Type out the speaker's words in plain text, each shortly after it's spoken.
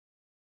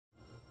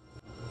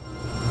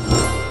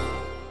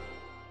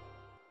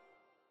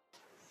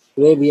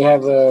Today we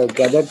have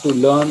gathered to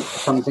learn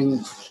something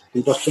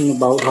interesting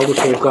about how to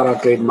safeguard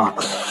our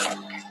trademarks.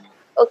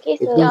 Okay,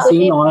 It's sir. been Could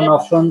seen you on and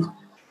often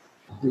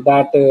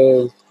that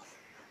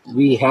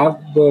we have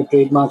the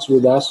trademarks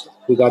with us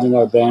regarding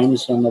our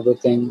brands and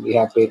everything. We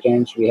have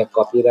patents, we have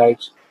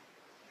copyrights,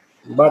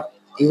 but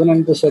even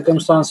in the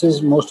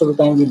circumstances, most of the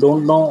time we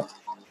don't know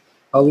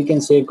how we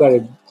can safeguard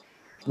it.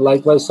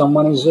 Likewise,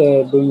 someone is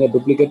doing a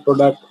duplicate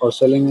product or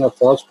selling a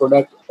false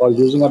product or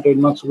using our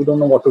trademarks, we don't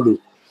know what to do.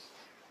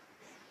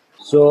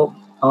 So,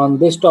 on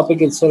this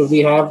topic itself, we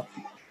have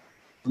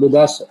with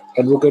us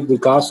Advocate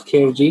Vikas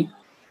Kherji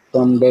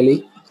from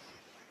Delhi.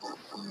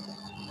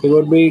 He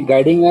would be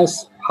guiding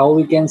us how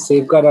we can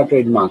safeguard our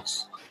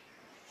trademarks.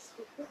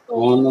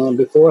 And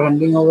before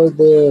handing over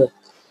the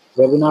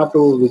webinar to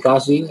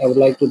Vikasji, I would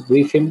like to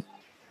brief him.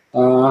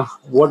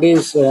 What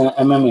is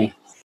MMA?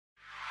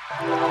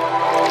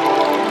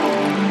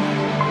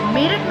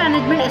 Merit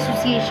Management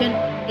Association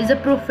is a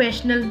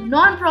professional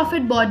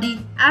non-profit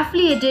body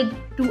affiliated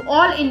to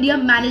All India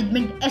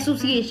Management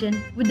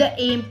Association with the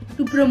aim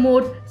to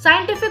promote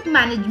scientific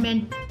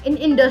management in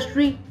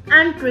industry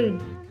and trade.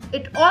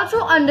 It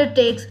also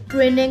undertakes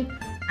training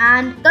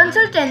and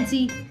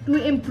consultancy to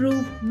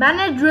improve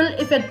managerial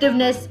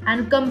effectiveness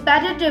and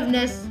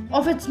competitiveness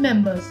of its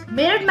members.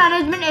 Merit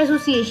Management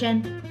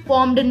Association,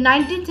 formed in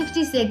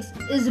 1966,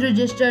 is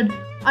registered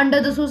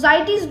under the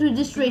Societies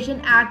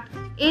Registration Act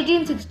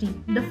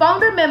 1860. The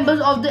founder members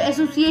of the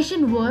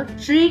association were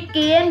Sri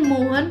K.N.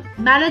 Mohan,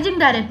 Managing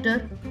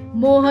Director,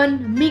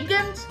 Mohan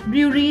Meekins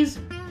Breweries,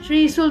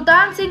 Sri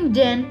Sultan Singh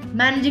Jain,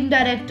 Managing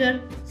Director,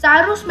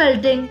 Saru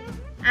Smelting,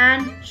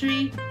 and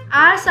Sri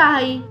R.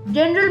 Sahai,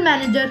 General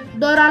Manager,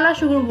 Dorala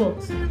Sugar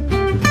Works.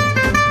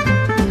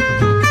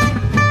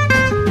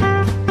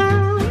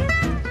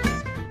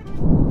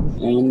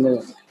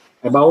 And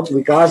about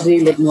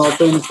Vikasji, let me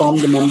also inform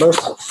the members.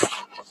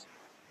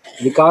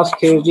 Vikas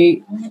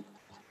Kherji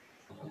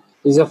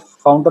is a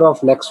founder of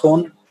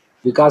Lexphone.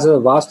 Vikas has a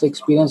vast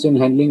experience in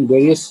handling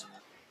various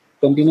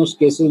continuous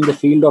cases in the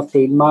field of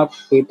trademark,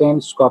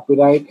 patents,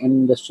 copyright, and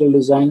industrial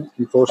design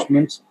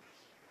enforcements.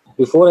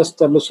 Before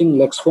establishing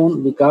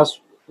Lexphone, Vikas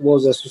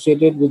was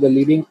associated with a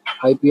leading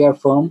IPR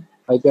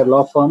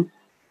law firm,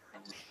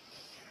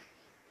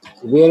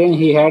 wherein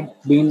he had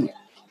been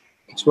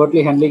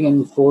expertly handling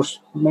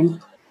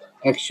enforcement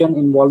action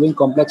involving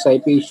complex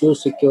IP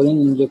issues, securing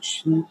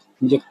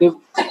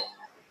injunctive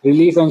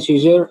relief and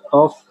seizure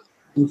of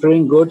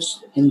infringing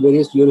goods in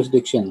various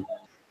jurisdictions.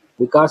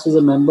 Vikas is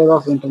a member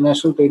of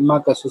International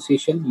Trademark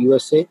Association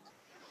 (USA),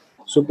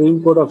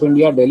 Supreme Court of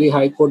India, Delhi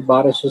High Court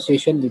Bar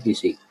Association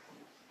 (etc).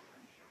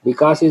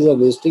 Vikas is a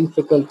visiting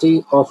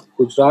faculty of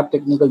Gujarat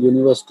Technical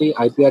University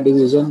IPR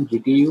Division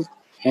 (GTU)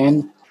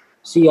 and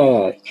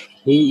CII.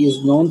 He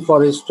is known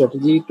for his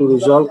strategy to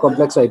resolve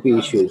complex IP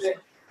issues.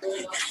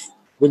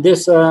 With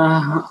this,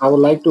 I would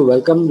like to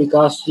welcome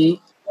Vikas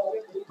ji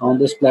on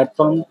this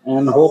platform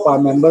and hope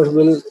our members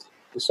will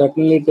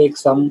certainly take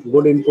some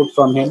good input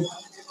from him.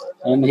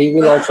 And he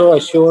will also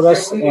assure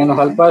us and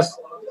help us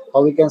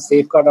how we can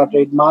safeguard our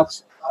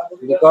trademarks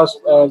because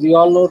we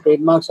all know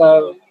trademarks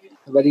are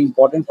very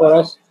important for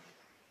us.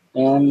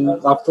 And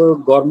after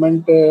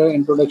government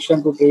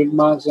introduction to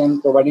trademarks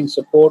and providing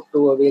support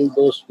to avail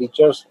those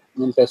features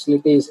and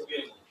facilities,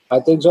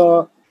 I think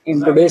so. In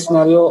today's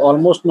scenario,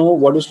 almost know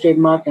what is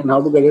trademark and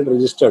how to get it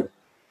registered.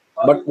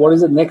 But what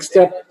is the next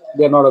step?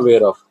 They are not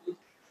aware of.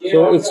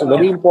 So it's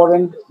very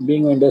important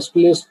being an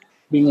industrialist,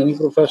 being any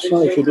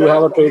professional. If you do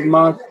have a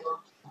trademark,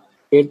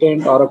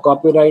 patent, or a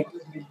copyright,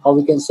 how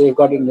we can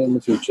safeguard it in the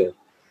future.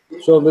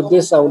 So with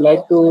this, I would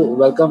like to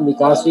welcome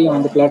Vikasi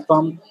on the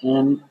platform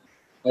and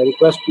I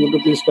request you to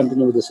please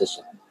continue with the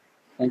session.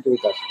 Thank you,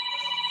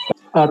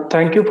 Vikas.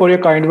 Thank you for your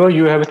kind word.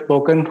 You have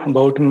spoken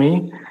about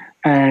me,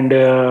 and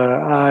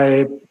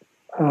I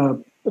uh,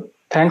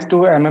 thanks to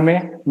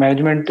MMA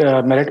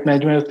Merit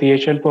Management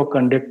Association for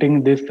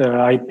conducting this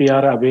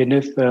IPR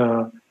awareness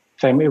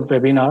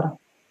webinar.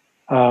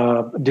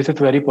 This is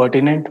very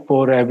pertinent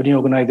for every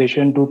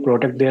organization to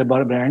protect their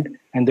brand,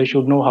 and they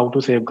should know how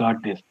to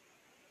safeguard this.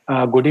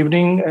 Good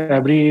evening,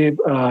 every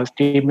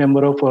team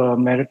member of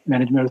Merit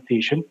Management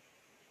Association.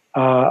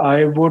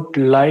 I would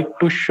like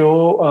to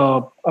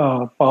show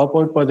a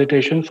PowerPoint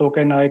presentation so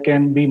I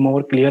can be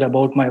more clear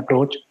about my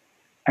approach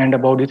and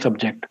about the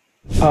subject.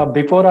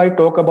 Before I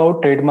talk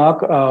about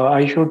trademark,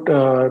 I should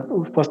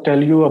first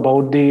tell you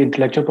about the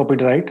intellectual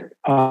property right.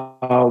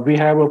 We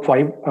have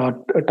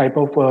a type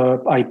of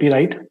IP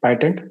right,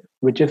 patent,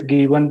 which is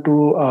given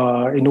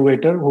to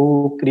innovator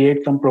who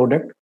creates some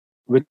product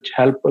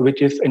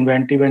which is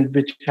inventive and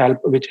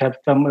which have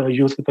some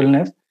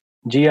usefulness.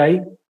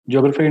 GI,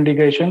 geographic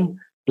indication,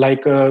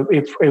 like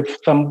if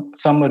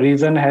some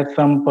reason has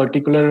some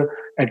particular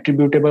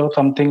attributable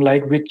something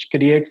like which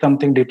creates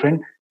something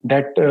different,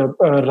 that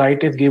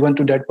right is given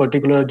to that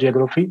particular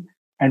geography.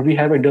 And we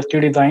have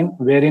industrial design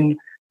wherein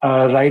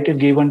right is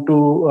given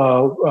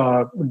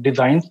to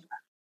designs,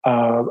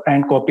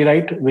 and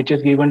copyright which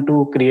is given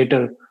to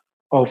creator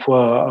of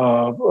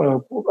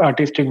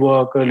artistic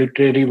work,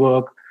 literary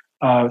work,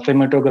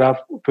 cinematograph,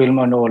 film,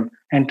 and all,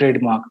 and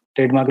trademark.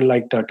 Trademark is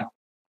like that.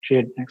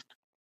 Shade next.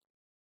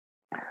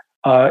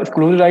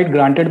 Exclusive right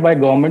granted by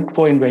government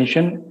for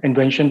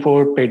invention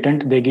for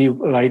patent. They give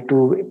right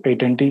to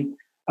patentee.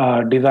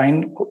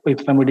 Design,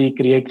 if somebody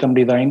creates some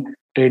design,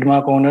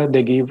 trademark owner,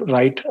 they give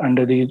right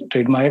under the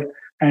trademark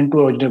and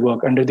to original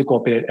work under the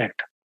Copyright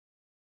Act.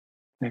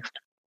 Next.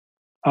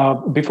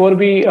 Before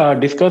we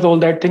discuss all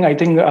that thing, I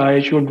think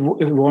I should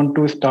want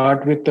to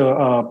start with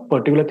a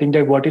particular thing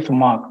that what is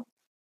mark.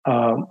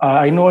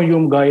 I know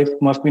you guys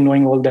must be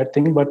knowing all that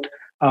thing, but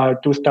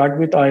to start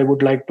with, I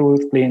would like to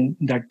explain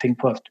that thing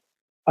first.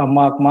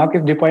 Mark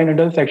is defined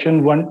under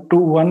Section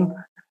 121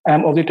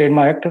 of the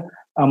Trademark Act.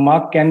 A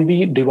mark can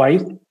be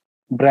device,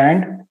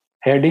 brand,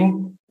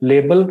 heading,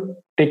 label,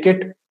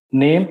 ticket,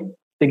 name,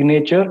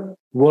 signature,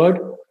 word,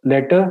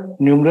 letter,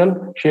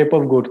 numeral, shape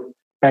of goods,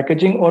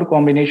 packaging or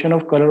combination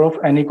of color of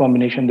any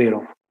combination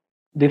thereof.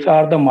 These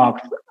are the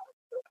marks.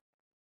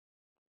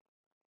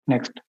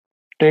 Next.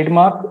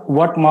 Trademark.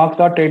 What marks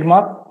are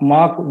trademark?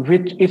 Mark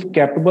which is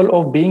capable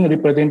of being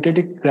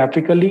represented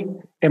graphically.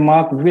 A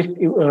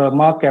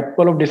mark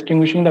capable of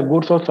distinguishing the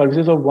goods or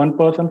services of one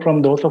person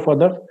from those of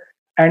others,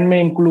 and may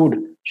include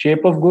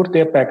shape of goods,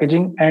 their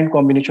packaging, and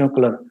combination of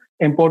color.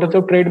 Importance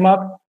of trademark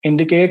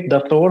indicate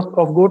the source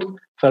of goods,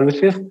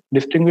 services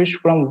distinguished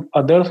from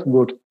others'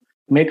 goods,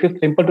 makes it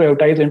simple to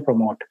advertise and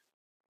promote.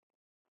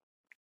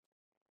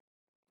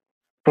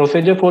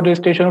 Procedure for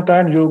registration of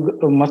trade, you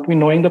must be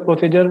knowing the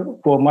procedure.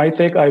 For my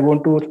sake, I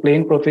want to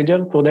explain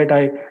procedure so that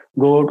I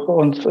go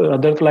on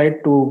other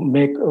slide to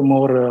make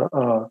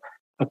more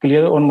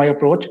clear on my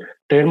approach.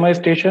 Trademark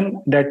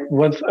station, that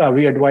was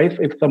we advise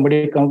if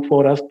somebody comes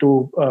for us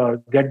to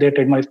get their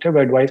trademark step,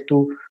 we advise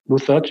to do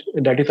search.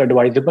 That is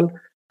advisable.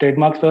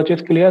 Trademark search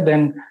is clear,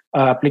 then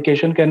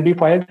application can be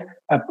filed.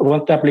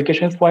 Once the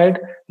application is filed,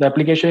 the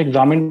application is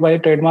examined by a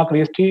trademark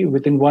registry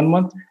within 1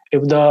 month.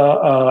 If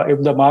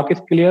the mark is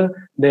clear,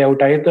 they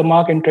advertise the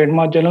mark in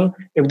trademark journal.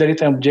 If there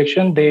is an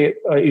objection, they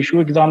issue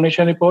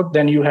examination report.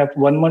 Then you have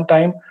 1 month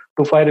time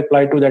to file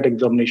reply to that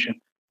examination.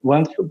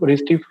 Once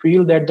registry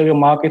feel that the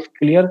mark is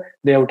clear,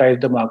 they advertise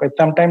the mark. And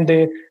sometimes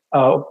they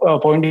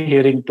appoint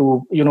hearing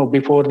to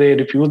before they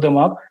refuse the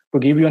mark to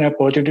give you an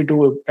opportunity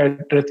to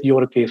address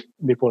your case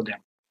before them.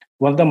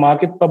 Once the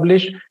mark is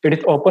published, it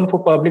is open for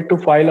public to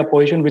file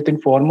opposition within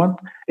 4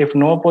 months. If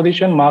no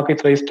opposition, mark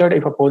is registered.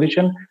 If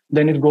opposition,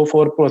 then it go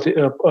for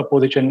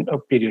opposition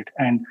period,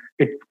 and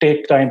it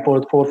takes time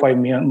for 4 or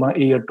 5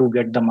 year to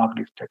get the mark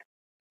listed.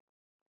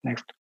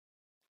 Next.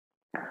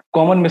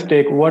 Common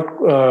mistake. What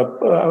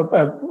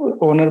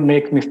owner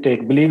makes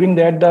mistake? Believing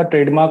that the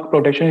trademark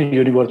protection is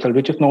universal,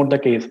 which is not the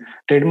case.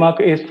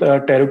 Trademark is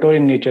territory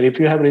in nature. If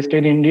you have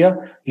registered in India,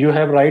 you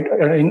have right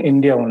in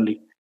India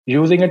only.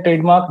 Using a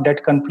trademark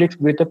that conflicts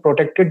with a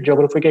protected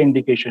geographical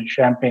indication,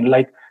 champagne,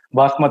 like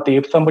basmati.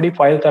 If somebody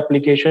files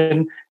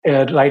application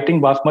writing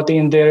basmati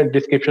in their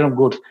description of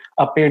goods,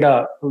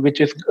 APEDA,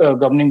 which is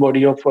governing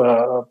body of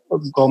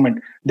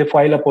government, they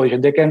file a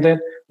position. They can say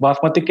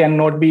basmati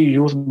cannot be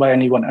used by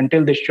anyone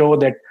until they show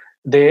that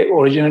the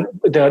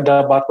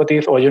basmati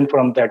is origin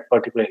from that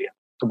particular area.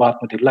 So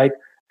basmati. Like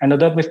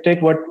another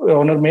mistake, what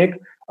owner make,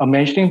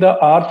 mentioning the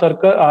R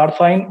circle, R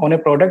sign on a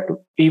product,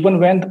 even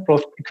when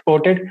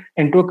exported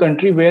into a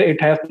country where it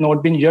has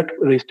not been yet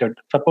registered.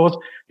 Suppose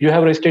you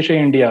have registration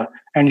in India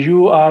and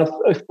you are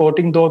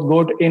exporting those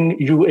goods in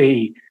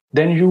UAE.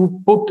 Then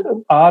you put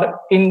R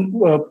in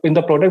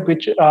the product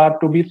which are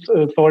to be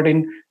sold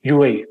in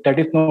UAE. That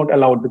is not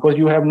allowed because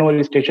you have no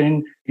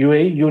registration in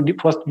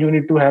UAE. First you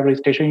need to have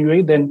registration in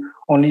UAE. Then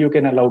only you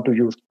can allow to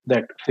use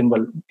that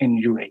symbol in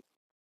UAE.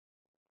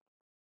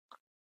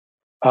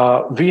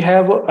 We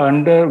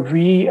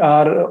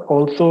are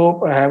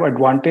also have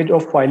advantage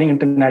of filing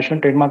international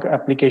trademark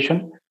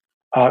application.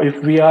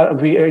 If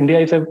India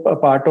is a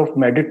part of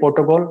Madrid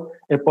Protocol,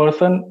 a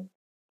person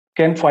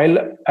can file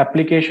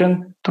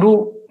application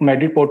through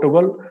Madrid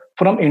Protocol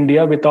from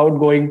India without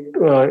going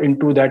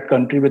into that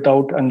country,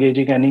 without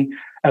engaging any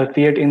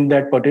associate in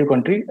that particular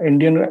country.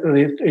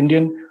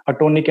 Indian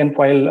attorney can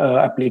file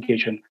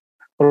application,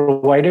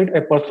 provided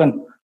a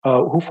person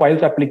who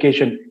files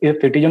application is a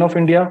citizen of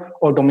India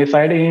or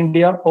domiciled in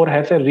India or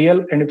has a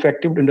real and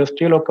effective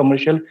industrial or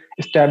commercial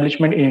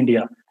establishment in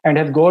India and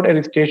has got a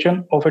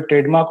registration of a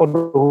trademark or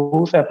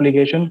whose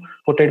application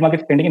for trademark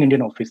is pending in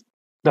Indian office.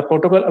 The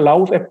protocol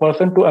allows a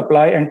person to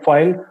apply and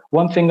file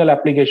one single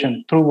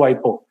application through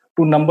WIPO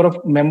to number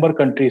of member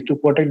countries to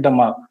protect the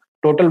mark.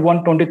 Total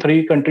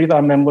 123 countries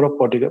are member of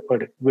protocol.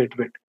 Wait.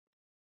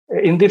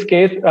 In this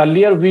case,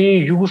 earlier we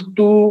used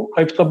to,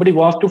 if somebody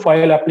wants to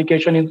file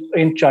application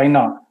in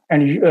China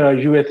and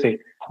USA,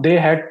 they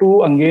had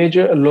to engage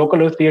a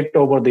local associate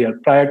over there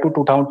prior to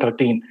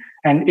 2013,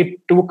 and it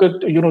took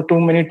too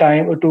much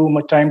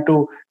time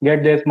to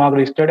get their mark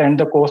registered, and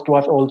the cost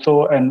was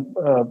also a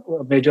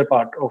major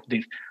part of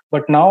this.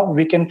 But now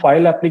we can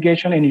file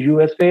application in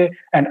USA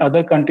and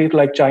other countries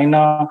like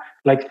China,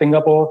 like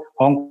Singapore,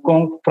 Hong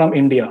Kong from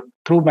India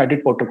through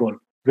Madrid Protocol.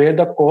 where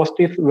the cost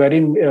is very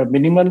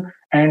minimal,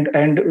 and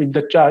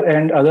the charge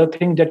and other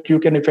things that you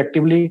can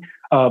effectively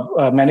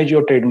manage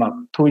your trademark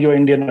through your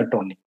Indian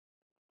attorney.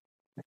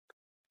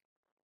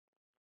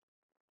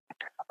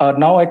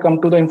 Now I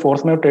come to the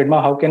enforcement of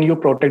trademark. How can you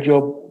protect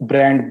your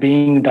brand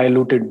being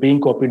diluted,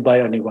 being copied by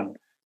anyone?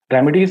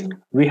 Remedies: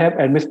 we have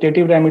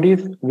administrative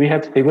remedies, we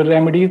have civil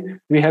remedies,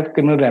 we have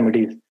criminal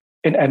remedies.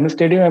 In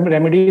administrative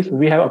remedies,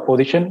 we have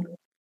opposition,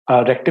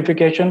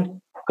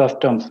 rectification,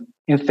 customs.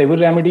 In civil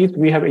remedies,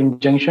 we have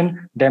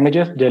injunction,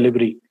 damages,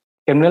 delivery,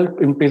 criminal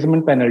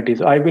imprisonment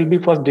penalties. I will be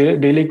first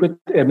dealing with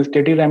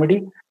administrative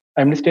remedy.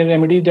 Administrative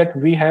remedy that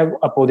we have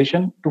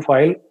opposition to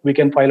file. We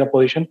can file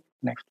opposition.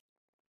 Next.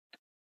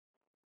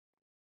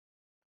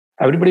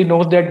 Everybody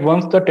knows that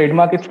once the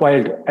trademark is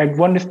filed, at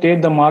one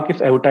stage the mark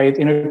is advertised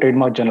in a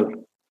trademark journal.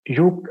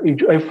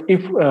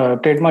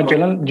 If trademark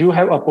journal, you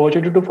have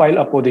opportunity to file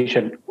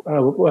opposition.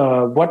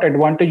 What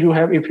advantage you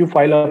have if you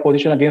file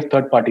opposition against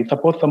third party?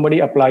 Suppose somebody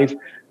applies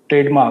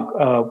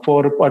trademark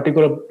for a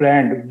particular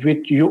brand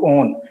which you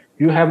own.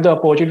 You have the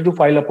opportunity to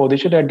file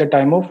opposition at the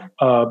time of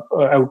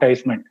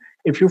advertisement.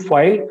 If you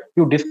file,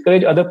 you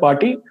discourage other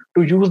party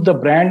to use the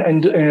brand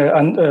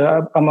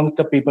amongst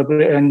the people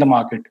in the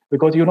market,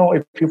 because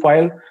if you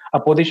file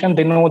opposition,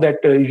 they know that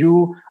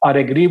you are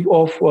aggrieved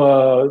of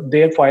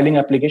their filing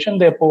application.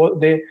 Therefore,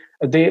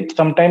 they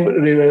sometimes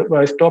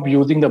stop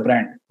using the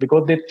brand,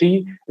 because they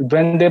see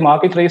when their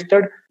mark is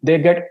registered, they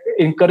get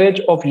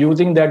encouraged of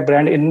using that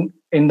brand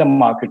in the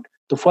market.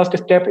 The first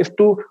step is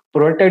to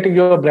protect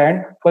your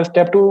brand. First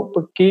step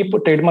to keep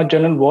trademark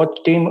journal watch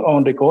team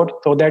on record,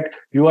 so that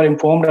you are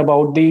informed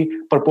about the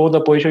proposed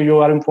opposition. You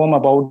are informed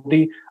about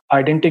the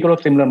identical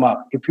or similar mark.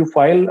 If you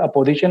file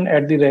opposition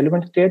at the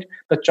relevant stage,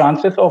 the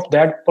chances of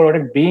that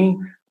product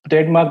being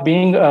trademark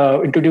being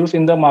introduced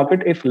in the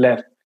market is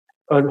less.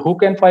 Who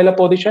can file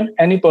opposition?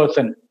 Any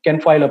person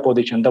can file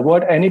opposition. The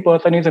word any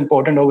person is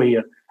important over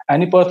here.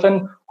 Any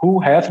person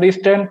who has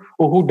registration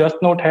or who does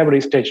not have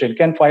registration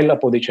can file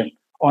opposition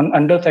on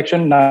under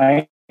section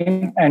 9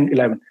 and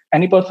 11.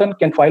 Any person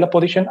can file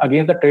opposition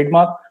against the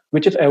trademark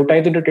which is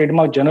advertised in the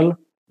trademark journal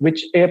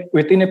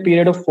within a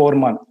period of 4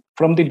 months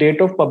from the date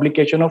of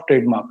publication of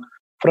trademark,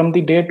 from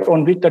the date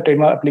on which the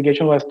trademark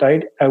application was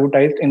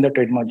advertised in the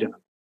trademark journal.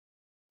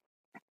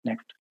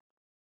 Next.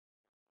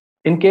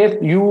 In case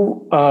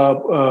you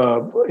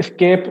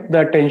escape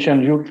the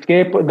attention, you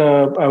escape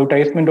the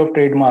advertisement of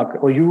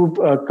trademark, or you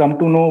come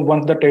to know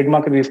once the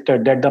trademark is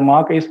registered that the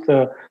mark is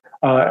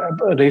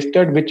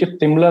registered which is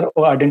similar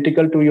or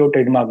identical to your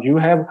trademark, you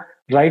have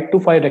right to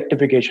file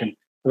rectification.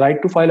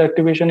 Right to file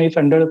rectification is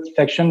under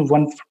section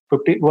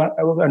 150,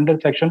 under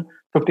section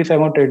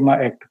 57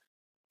 Trademark Act.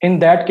 In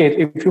that case,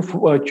 if you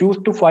choose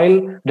to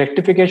file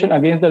rectification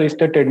against the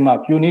registered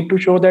trademark, you need to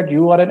show that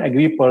you are an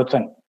aggrieved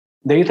person.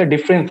 There is a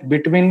difference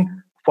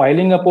between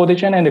filing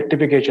opposition and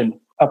rectification.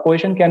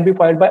 Opposition can be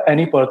filed by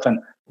any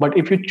person, but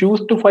if you choose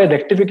to file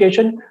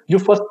rectification, you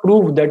first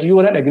prove that you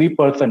are an aggrieved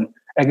person.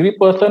 Aggrieved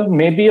person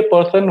may be a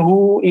person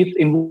who is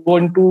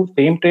involved into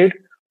same trade,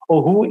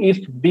 or who is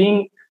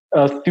being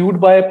sued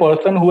by a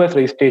person who has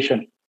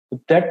registration.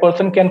 That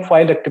person can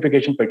file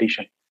rectification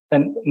petition.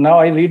 And now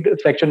I read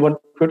section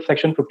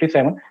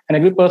 57. An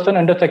aggrieved person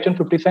under section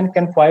 57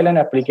 can file an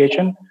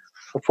application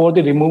for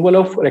the removal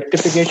of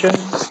rectification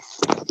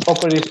of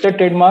a registered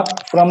trademark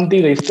from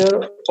the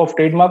register of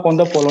trademark on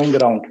the following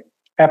ground: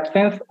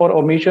 absence or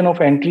omission of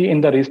entry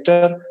in the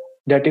register,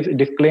 that is a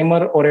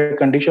disclaimer or a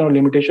condition or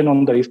limitation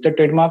on the registered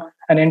trademark,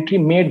 an entry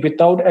made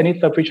without any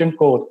sufficient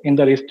cause in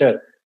the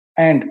register,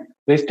 and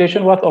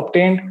registration was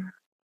obtained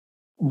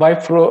by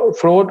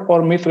fraud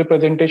or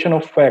misrepresentation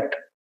of fact.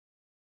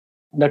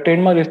 The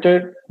trademark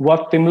registered was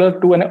similar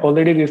to an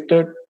already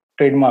registered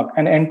trademark,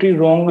 an entry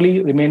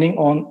wrongly remaining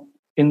on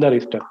in the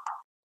register.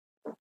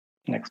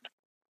 Next.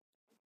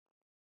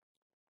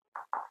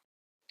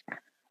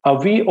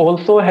 We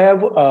also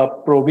have a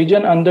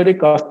provision under the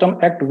Custom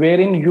Act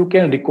wherein you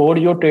can record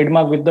your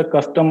trademark with the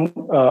custom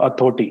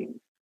authority.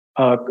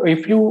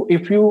 If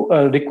you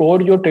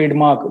record your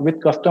trademark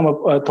with custom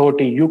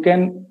authority, you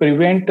can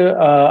prevent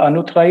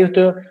unauthorized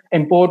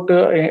import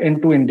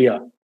into India.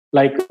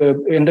 Like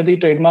under the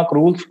trademark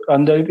rules,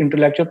 under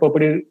intellectual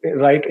property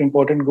right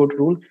important good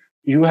rule,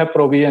 you have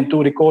provision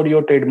to record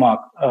your trademark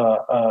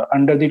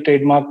under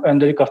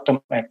the Custom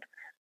Act.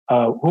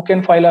 Who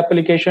can file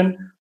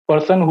application?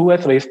 Person who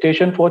has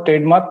registration for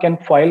trademark can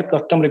file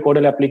custom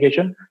recorded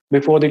application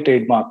before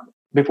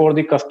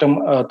the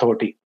custom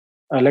authority.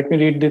 Let me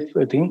read this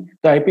thing.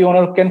 The IP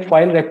owner can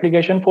file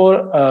application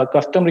for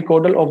custom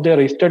recordal of their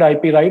registered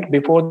IP right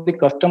before the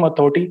custom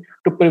authority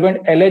to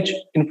prevent alleged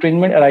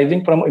infringement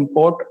arising from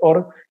import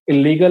or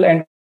illegal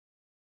and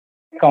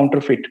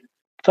counterfeit.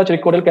 Such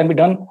recordal can be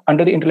done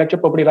under the intellectual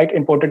property right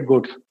imported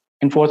goods.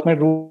 Enforcement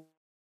rules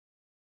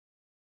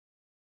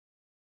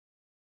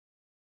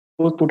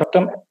 2000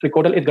 custom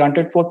recordal is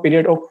granted for a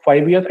period of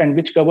 5 years and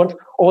which covers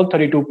all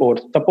 32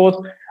 ports. Suppose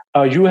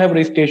you have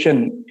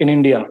registration in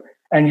India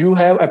and you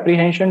have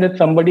apprehension that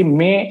somebody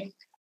may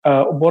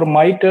or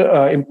might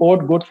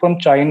import goods from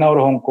China or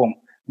Hong Kong.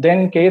 then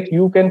in case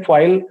you can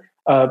file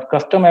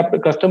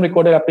custom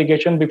recorded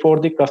application before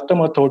the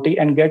custom authority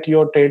and get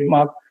your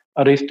trademark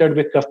registered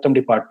with custom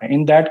department.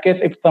 In that case,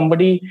 if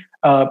somebody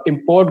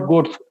import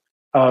goods,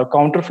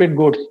 counterfeit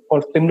goods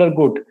or similar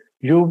good,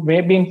 you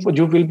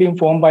will be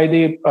informed by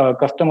the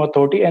custom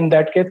authority. In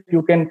that case,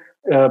 you can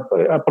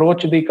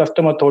approach the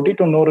custom authority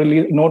to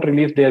not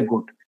release their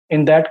good.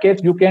 In that case,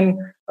 you can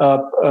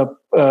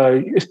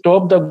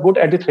stop the good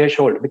at the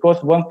threshold,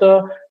 because once the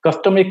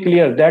custom is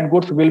clear that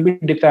goods will be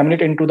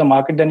disseminated into the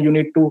market, then you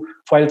need to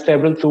file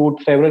several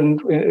suits, several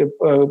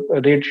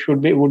raids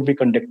would be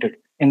conducted.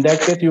 In that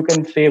case, you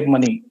can save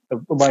money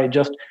by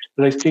just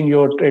registering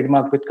your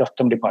trademark with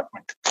custom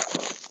department.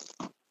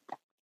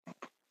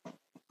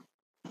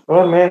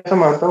 और मैं ऐसा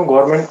मानता हूँ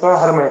government का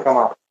हर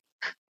महकमा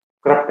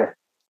corrupt है,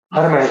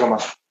 हर महकमा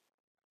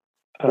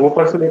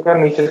ऊपर से लेकर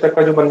नीचे तक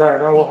का जो बंदा है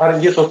ना, वो हर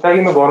ये सोचता है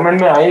कि मैं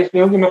गवर्नमेंट में आया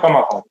इसलिए हूँ कि मैं कमा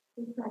पाऊँ.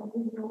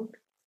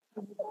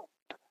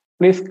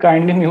 Please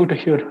kindly mute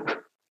your.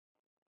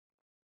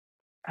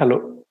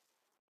 Hello.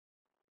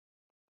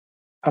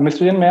 Mr.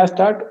 Jain, may I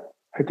start?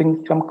 I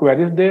think some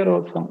queries there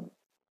or some.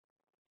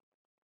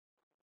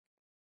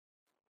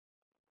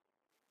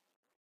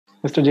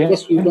 Mr. Jain?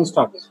 Yes, you can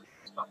start.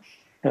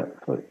 Yeah,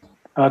 sorry.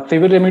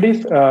 Civil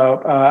remedies.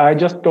 I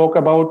just talk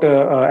about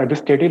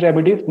administrative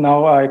remedies.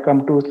 Now I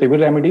come to civil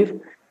remedies.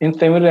 In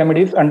civil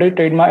remedies, under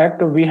Trademark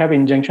Act, we have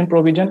injunction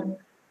provision.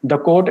 The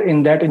court,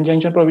 in that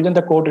injunction provision,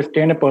 the court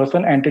restrain a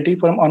person, entity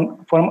from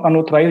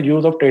unauthorized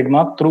use of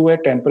trademark through a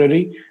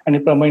temporary and a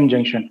permanent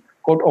injunction.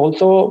 Court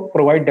also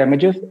provide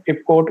damages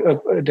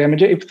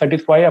if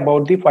satisfied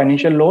about the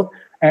financial loss,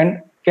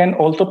 and can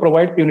also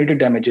provide punitive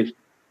damages.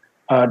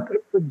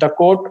 The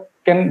court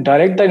can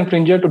direct the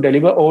infringer to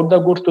deliver all the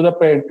goods to the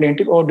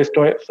plaintiff or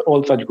destroy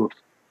all such goods.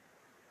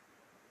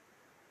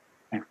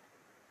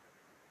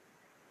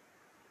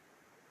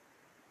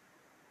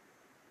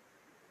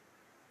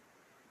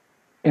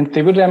 In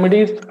civil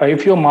remedies,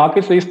 if your mark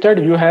is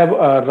registered, you have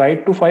a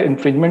right to file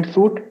infringement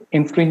suit.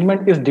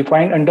 Infringement is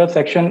defined under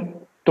Section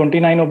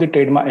 29 of the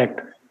Trademark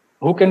Act.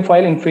 Who can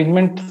file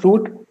infringement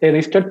suit? A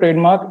registered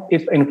trademark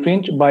is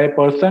infringed by a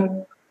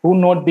person who,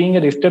 not being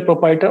a registered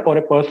proprietor or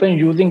a person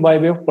using by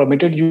way of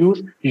permitted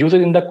use, uses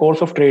in the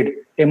course of trade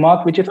a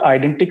mark which is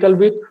identical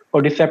with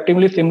or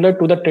deceptively similar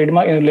to the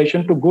trademark in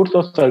relation to goods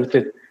or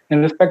services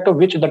in respect of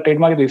which the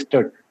trademark is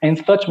registered, in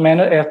such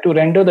manner as to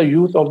render the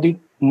use of the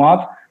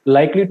mark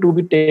likely to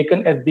be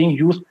taken as being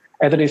used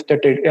as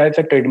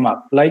a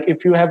trademark. Like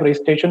if you have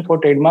registration for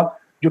trademark,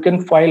 you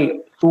can file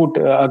suit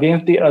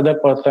against the other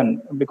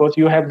person because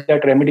you have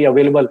that remedy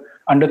available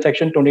under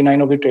Section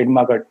 29 of the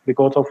Trademark Act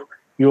because of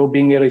you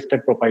being a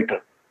registered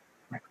proprietor.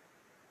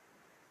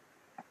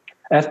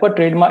 As per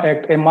Trademark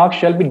Act, a mark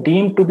shall be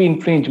deemed to be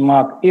infringed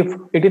mark if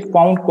it is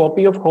found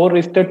copy of whole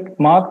registered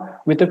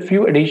mark with a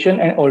few addition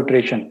and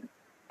alteration.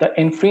 The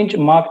infringed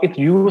mark is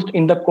used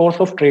in the course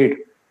of trade.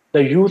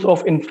 The use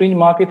of infringed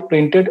mark is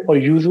printed or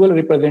usual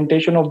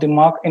representation of the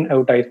mark in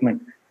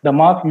advertisement. The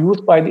mark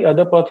used by the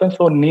other person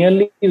so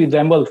nearly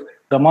resembles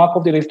the mark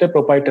of the registered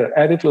proprietor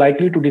as is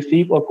likely to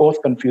deceive or cause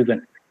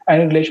confusion,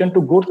 and in relation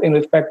to goods in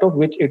respect of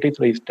which it is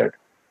registered.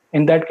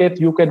 In that case,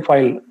 you can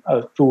file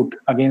a suit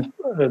against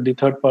the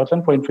third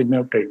person for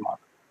infringement of trademark.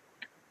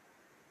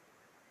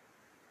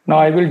 Now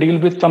I will deal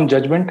with some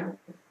judgment.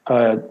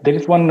 There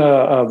is one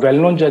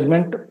well-known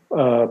judgment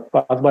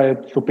passed by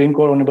Supreme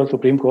Court, Honorable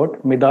Supreme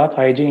Court, Midas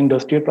Hygiene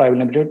Industrial Private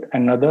Limited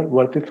and other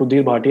versus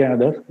Sudhir Bhatia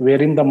and others,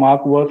 wherein the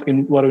mark were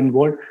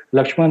involved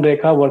Lakshman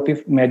Rekha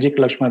versus Magic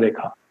Lakshman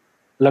Rekha.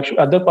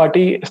 Other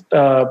party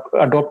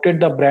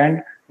adopted the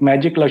brand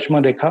Magic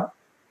Lakshman Rekha,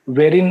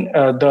 wherein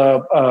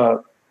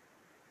the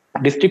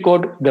district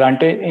court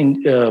granted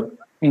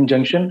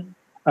injunction.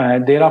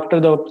 Thereafter,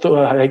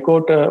 the High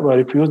Court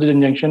refused the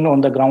injunction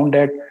on the ground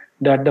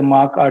that the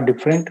mark are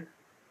different.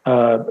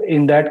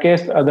 In that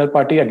case, other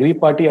party,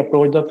 aggrieved party,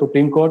 approached the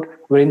Supreme Court,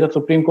 wherein the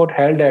Supreme Court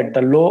held that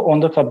the law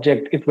on the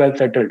subject is well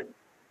settled.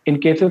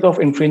 In cases of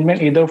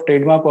infringement, either of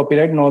trademark,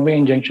 copyright, nor may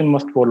injunction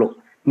must follow.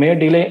 Mere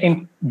delay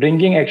in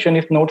bringing action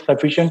is not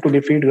sufficient to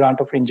defeat grant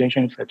of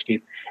injunction in such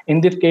case.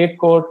 In this case,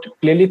 court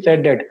clearly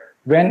said that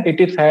when it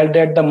is held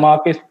that the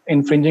mark is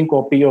infringing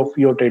copy of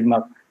your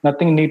trademark,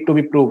 nothing need to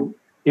be proved.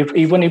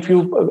 Even if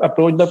you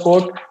approach the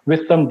court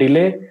with some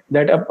delay,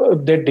 that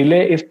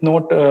delay is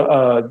not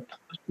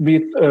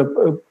with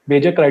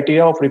major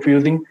criteria of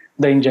refusing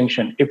the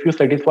injunction if you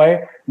satisfy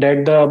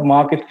that the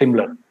mark is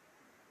similar.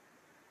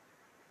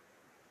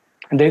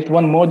 There is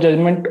one more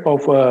judgment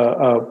of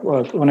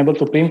Honorable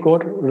Supreme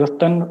Court,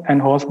 Ruston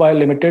and Horsebire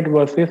Limited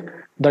versus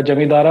the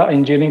Jamidara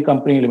Engineering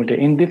Company Limited.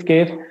 In this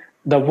case,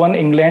 the one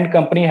England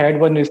company had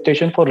one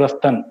registration for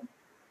Ruston,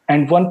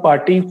 and one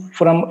party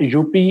from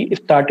UP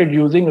started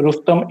using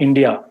Rustom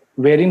India,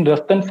 wherein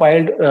Ruston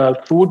filed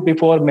suit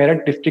before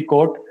Meerut District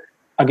Court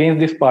against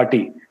this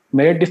party.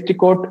 Meerut District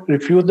Court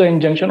refused the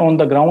injunction on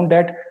the ground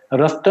that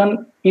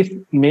Ruston is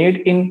made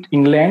in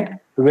England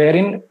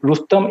wherein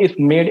Rustam is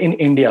made in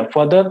India.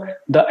 Further,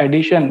 the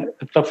addition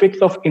suffix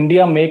of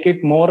India make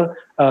it more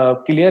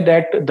clear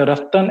that the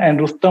Rustam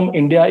and Rustam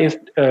India is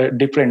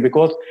different,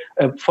 because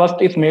first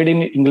is made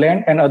in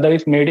England and other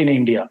is made in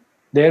India.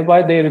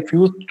 Thereby, they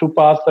refused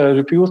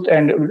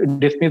and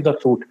dismissed the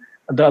suit.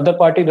 The other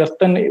party,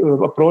 Rustam,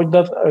 approached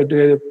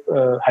the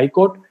High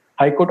Court.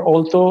 High Court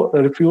also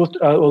refused,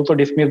 also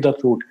dismissed the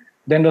suit.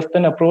 Then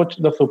Rustam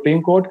approached the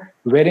Supreme Court,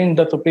 wherein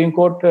the Supreme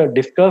Court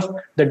discussed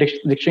the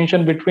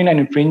distinction between an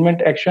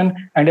infringement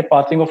action and a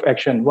passing of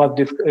action.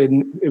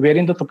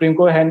 Wherein the Supreme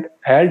Court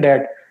held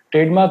that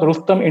trademark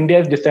Rustam India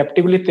is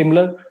deceptively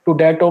similar to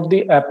that of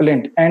the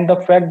appellant, and the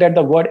fact that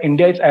the word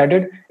India is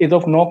added is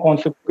of no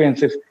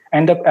consequences,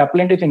 and the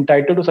appellant is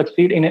entitled to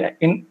succeed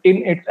in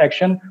its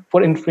action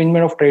for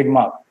infringement of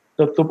trademark.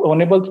 The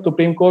Honorable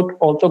Supreme Court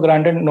also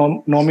granted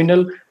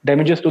nominal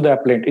damages to the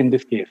appellant in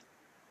this case.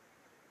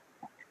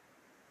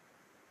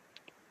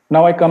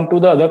 Now I come to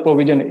the other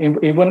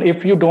provision. Even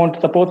if you don't,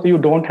 suppose you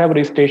don't have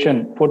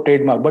registration for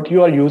trademark, but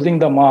you are using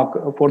the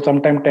mark for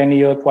sometime 10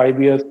 years,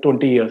 5 years,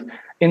 20 years.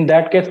 In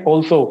that case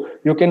also,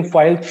 you can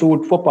file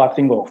suit for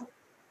passing off.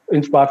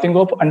 In passing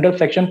off, under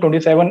Section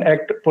 27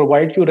 Act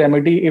provides you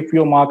remedy if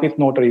your mark is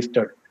not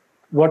registered.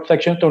 What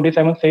Section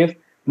 27 says,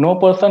 no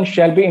person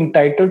shall be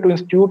entitled to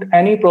institute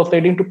any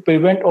proceeding to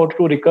prevent or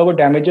to recover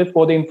damages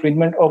for the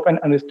infringement of an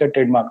unregistered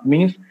trademark.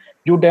 Means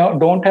you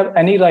don't have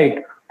any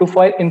right to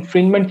file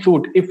infringement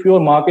suit if your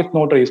mark is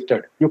not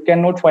registered. You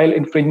cannot file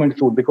infringement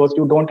suit because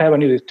you don't have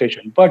any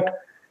registration. But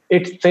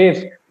it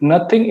says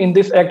nothing in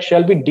this act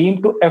shall be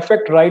deemed to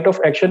affect right of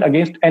action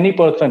against any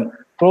person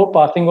for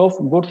passing off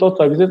goods or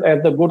services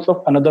as the goods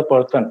of another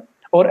person,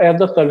 or as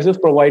the services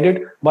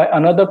provided by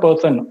another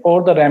person,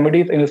 or the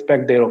remedies in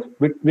respect thereof.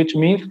 Which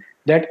means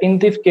that in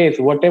this case,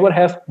 whatever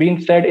has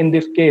been said in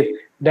this case,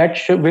 that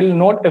will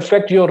not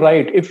affect your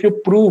right if you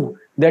prove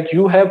that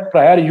you have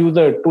prior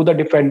user to the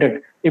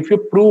defendant, if you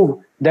prove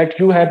that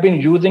you have been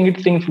using it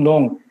since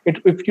long,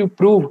 if you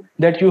prove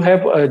that you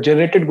have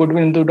generated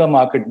goodwill into the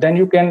market, then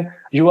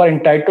you are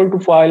entitled to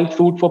file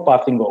suit for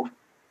passing off.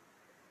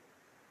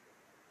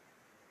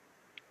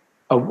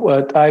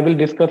 I will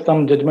discuss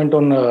some judgment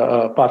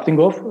on passing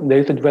off. There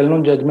is a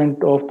well-known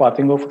judgment of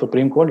passing off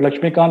Supreme Court,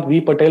 Lakshmikant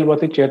V. Patel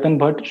versus Chetan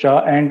Bhatt, Shah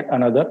and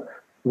another,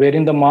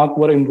 wherein the mark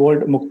were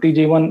involved Mukti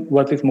Jeevan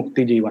versus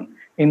Mukti Jeevan.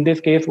 In this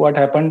case, what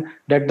happened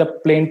that the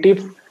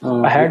plaintiff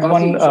had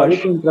one. Sorry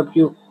to interrupt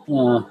you.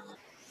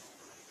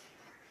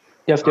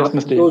 Yes,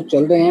 Mr. जो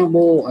चल रहे हैं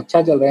वो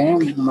अच्छा चल रहे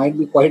हैं, might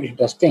be quite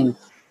interesting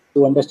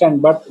to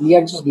understand, but we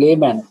are just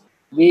layman.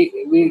 We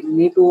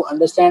need to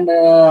understand.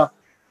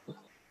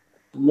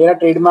 मेरा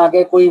ट्रेडमार्क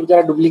है, कोई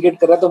बेचारा डुप्लीकेट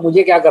कर रहा है तो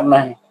मुझे क्या करना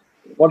है?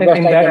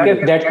 In that case,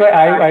 that's why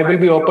I will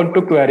be open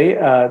to query.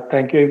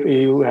 Thank you if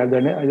you have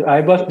done it. I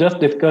was just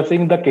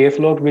discussing the case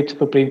law which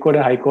Supreme Court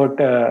and High Court,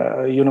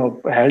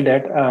 held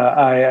that.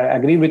 I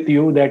agree with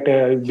you that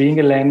being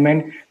a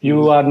layman,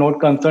 you are not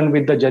concerned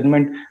with the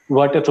judgment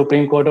what a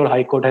Supreme Court or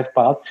High Court has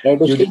passed. Right,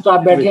 उसके तो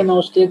आप बैठे ना,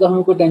 उसके तो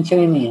हमें कोई tension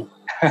ही नहीं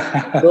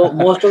है. So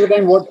most of the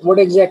time, what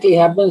exactly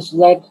happens is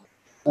that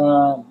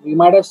you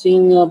might have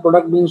seen a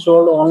product being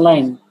sold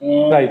online.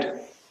 Right.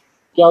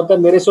 क्या होता है,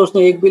 मेरे से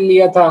उसने एक बिल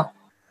लिया था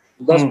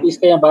 10 पीस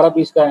का या 12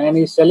 पीस का, and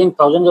he's selling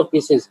thousands of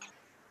pieces.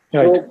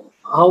 Right. So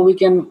how we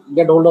can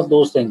get hold of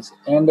those things?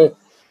 And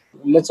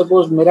let's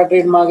suppose मेरा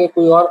ट्रेडमार्क है,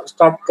 कोई और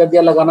स्टार्ट कर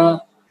दिया लगाना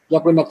या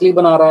कोई नकली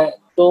बना रहा है,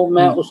 तो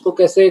मैं उसको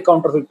कैसे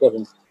काउंटरफिट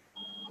करूं?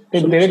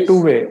 There are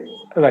two ways.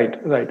 Right.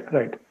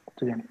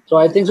 So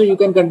I think so you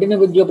can continue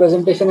with your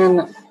presentation,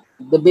 and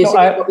the basic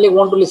public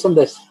want to listen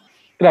this.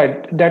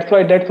 Right. That's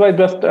why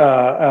just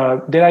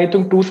there I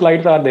think 2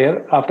 slides are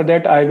there. After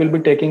that, I will be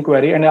taking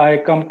query and I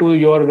come to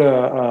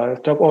your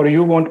stuff. Or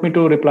you want me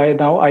to reply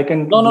now? I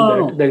can do that.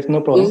 No. There is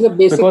no problem. This is the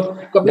basic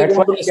public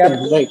want to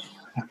listen, right?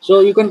 So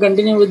you can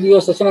continue with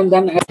your session, and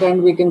then at the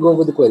end we can go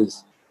with the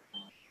queries.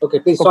 Okay,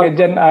 please. Okay,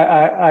 then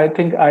I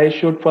think I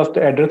should first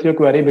address your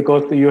query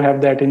because you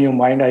have that in your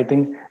mind. I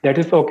think that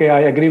is okay.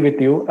 I agree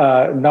with you.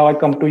 Now I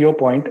come to your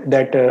point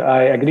that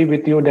I agree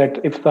with you that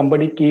if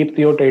somebody keeps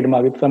your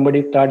trademark, if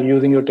somebody starts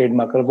using your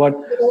trademark,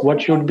 what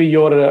should be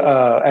your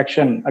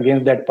action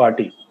against that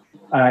party?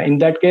 In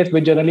that case,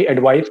 we generally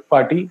advise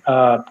party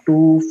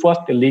to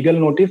first legal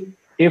notice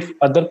if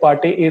other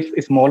party is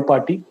a small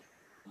party,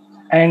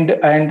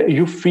 and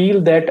you feel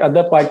that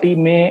other party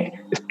may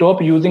stop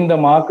using the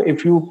mark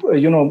if you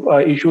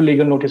issue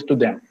legal notice to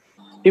them,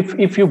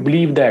 if you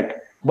believe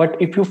that. But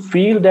if you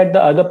feel that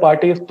the other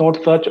party is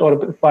not such,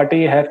 or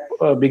party has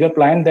a bigger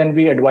plan, then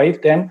we advise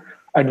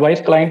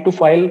client to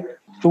file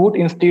suit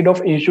instead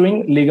of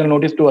issuing legal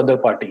notice to other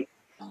party.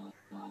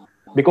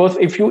 Because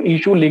if you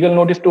issue legal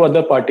notice to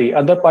other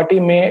party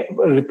may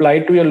reply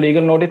to your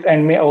legal notice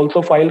and may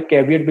also file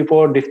caveat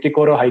before district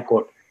court or high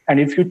court. And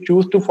if you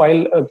choose to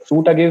file a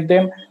suit against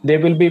them, they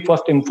will be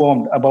first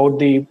informed about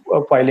the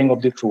filing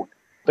of the suit.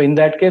 So in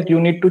that case, you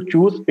need to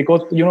choose,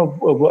 because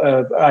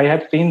I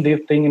have seen this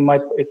thing in my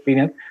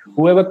experience.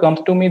 Whoever comes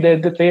to me, they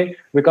say,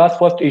 Vikas,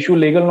 first issue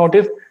legal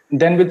notice,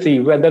 then we'll see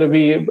whether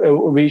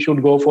we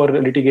should go for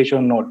litigation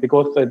or not,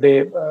 because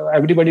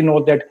everybody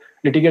knows that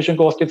litigation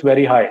cost is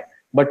very high.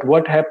 But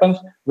what happens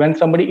when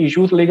somebody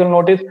issues legal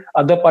notice,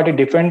 other party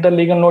defend the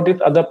legal notice,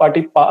 other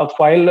party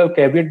file a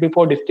caveat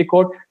before district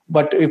court,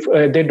 but if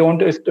they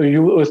don't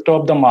you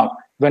stop the mark,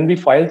 when we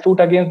file suit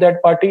against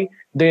that party,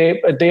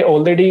 they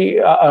already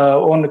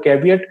on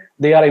caveat,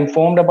 they are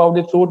informed about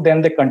the suit,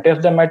 then they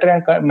contest the matter,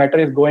 and matter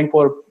is going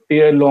for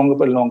a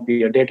long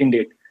period, date in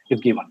date is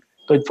given.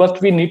 So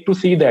first we need to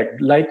see that,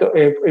 like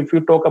if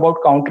you talk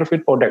about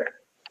counterfeit product,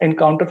 in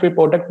counterfeit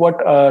product, what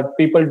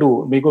people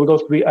do,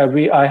 because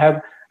I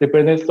have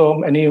represented so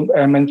many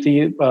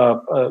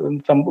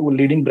MNC, some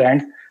leading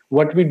brands.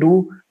 What we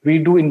do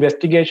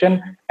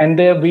investigation, and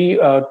there we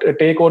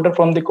take order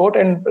from the court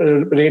and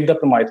raid the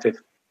premises.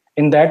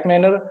 In that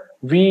manner,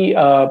 we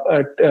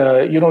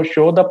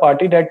show the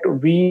party that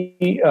we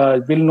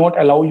will not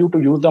allow you to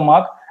use the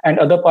mark, and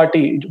other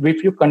party,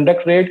 if you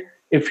conduct raid,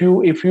 if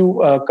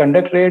you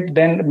conduct raid,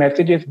 then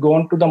message is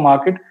gone to the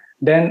market,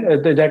 then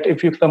that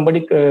if you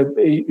somebody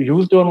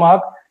used your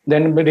mark,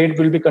 then the raid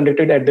will be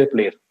conducted at their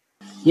place.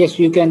 Yes,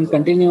 you can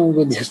continue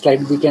with the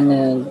slide. We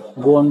can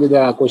go on with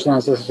the question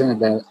answer session at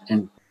the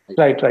end.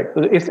 Right.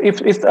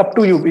 It's up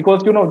to you,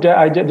 because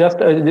I just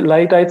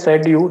like I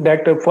said you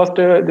that first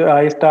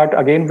I start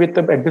again with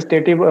the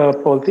administrative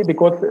policy,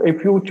 because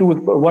if you choose,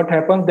 what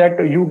happens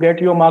that you get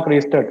your mark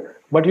registered,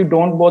 but you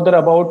don't bother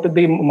about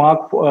the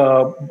mark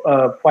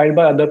filed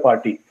by other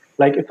party.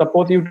 Like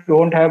suppose you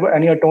don't have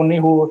any attorney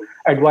who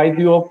advise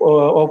you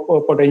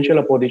of potential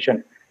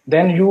opposition,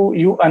 then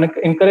you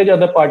encourage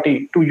other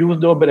party to use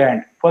the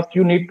brand. First,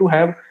 you need to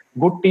have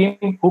good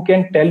team who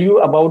can tell you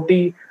about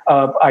the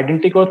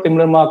identical or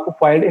similar mark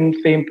filed in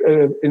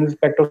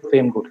respect of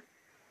same goods,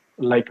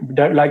 like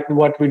that, like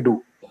what we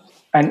do.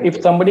 And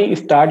if somebody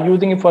start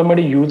using, if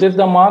somebody uses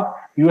the mark,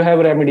 you have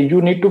remedy.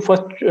 You need to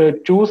first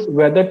choose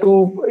whether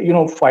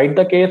to fight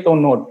the case or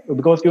not,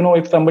 because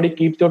if somebody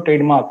keeps your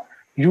trademark,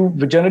 you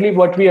generally,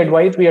 what we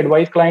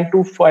advise client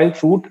to file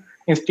suit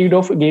instead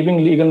of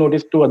giving legal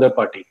notice to other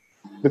party,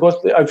 because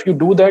if you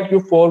do that, you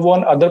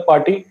forewarn other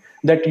party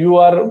that you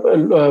are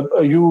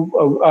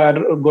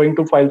going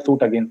to file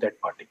suit against that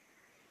party.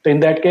 So in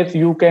that case,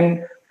 you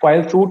can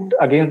file suit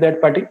against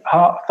that party.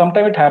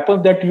 Sometimes it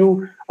happens that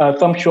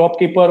some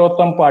shopkeeper or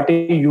some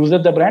party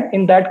uses the brand.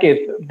 In that case,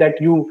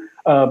 that you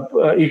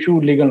issue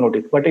legal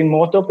notice. But in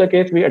most of the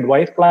case, we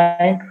advise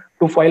client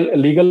to file a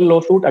legal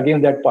lawsuit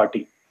against that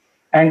party.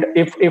 And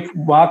if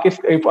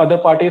other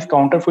party is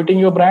counterfeiting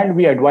your brand,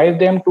 we advise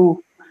them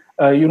to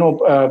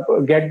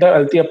get the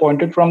LC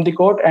appointed from the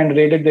court and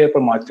raided their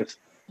premises.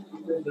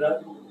 I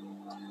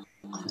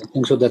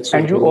think so. That's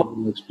and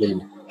you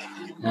explained.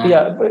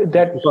 Yeah,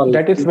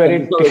 that is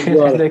very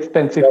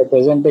expensive. Your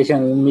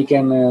presentation. We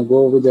can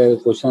go with the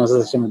question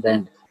answer session at the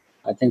end.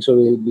 I think so.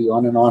 We'll be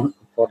on and on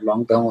for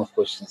long term of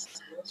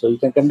questions. So you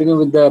can continue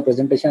with the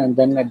presentation, and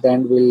then at the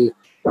end we'll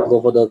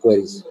go for the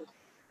queries.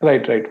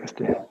 Right,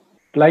 Mr.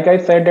 Like I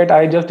said, that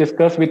I just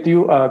discussed with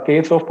you a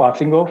case of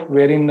passing off,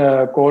 wherein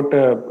court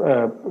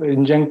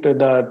injunct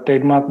the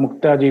trademark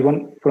Mukta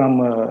Jeevan from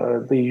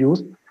the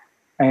use.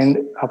 And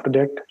after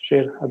that,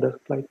 share other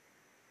slide.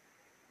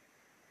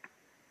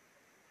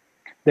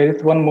 There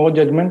is one more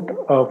judgment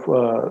of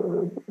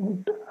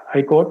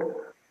High Court,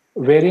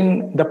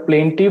 wherein the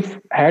plaintiff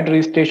had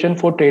registration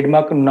for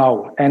trademark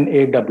now,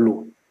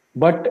 NAW,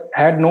 but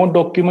had no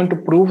document to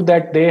prove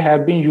that they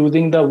have been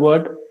using the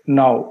word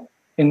now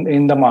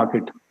in the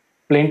market.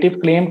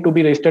 Plaintiff claimed to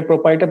be registered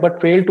proprietor,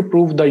 but failed to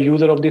prove the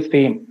user of the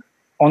same.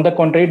 On the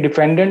contrary,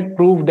 defendant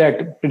proved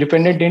that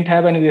defendant didn't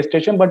have any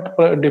registration, but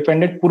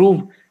defendant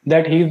proved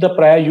that he is the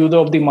prior user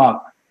of the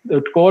mark.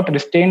 The court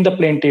restrained the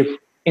plaintiff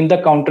in the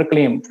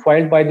counterclaim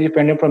filed by the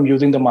defendant from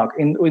using the mark.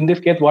 In this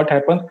case, what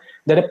happens?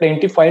 That a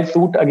plaintiff files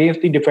suit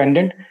against the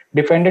defendant.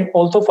 Defendant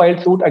also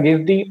filed suit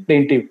against the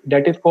plaintiff.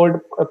 That is called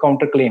a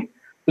counterclaim.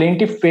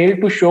 Plaintiff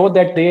failed to show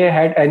that they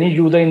had any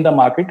user in the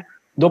market,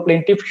 though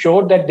plaintiff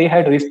showed that they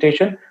had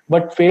registration,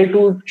 but failed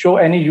to show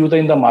any user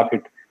in the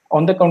market.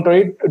 On the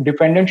contrary,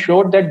 defendant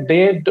showed that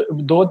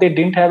though they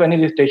didn't have any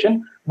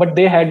registration, but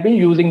they had been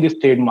using this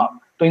trademark.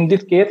 So in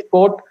this case,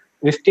 court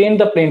restrained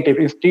the plaintiff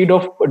instead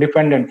of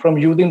defendant from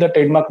using the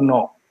trademark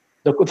no.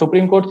 The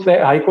Supreme Court,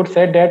 High Court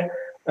said that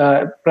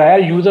prior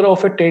user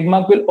of a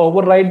trademark will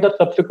override the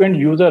subsequent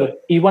user,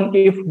 even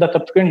if the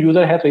subsequent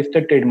user has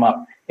registered trademark.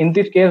 In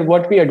this case,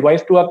 what we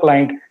advise to our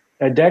client,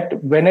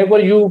 that whenever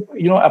you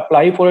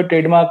apply for a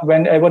trademark,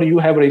 whenever you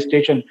have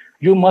registration,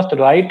 you must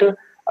write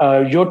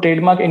your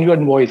trademark in your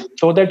invoice,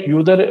 so that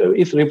user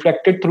is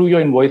reflected through your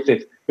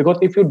invoices. Because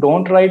if you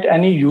don't write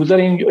any user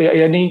in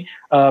any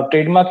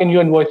trademark in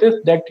your invoices,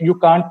 that you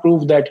can't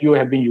prove that you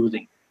have been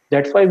using.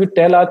 That's why we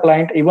tell our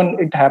client, even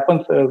it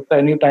happens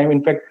anytime.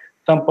 In fact,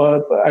 some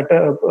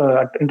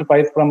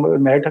enterprise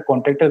from Merit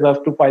contacted us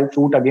to file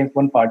suit against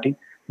one party,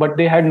 but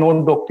they had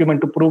no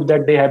document to prove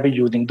that they have been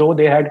using, though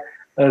they had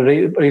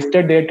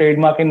registered their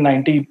trademark in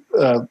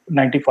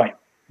 1995,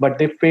 but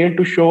they failed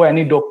to show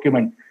any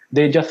document.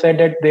 They just said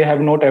that they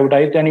have not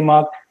advertised any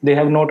mark, they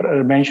have not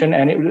mentioned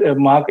any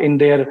mark in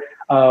their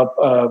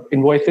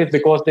invoices,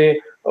 because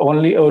they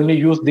only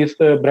use this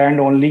brand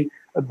only,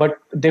 but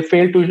they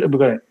fail to.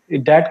 Because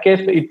in that case,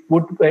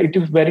 it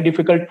is very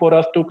difficult for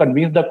us to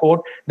convince the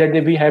court that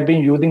we have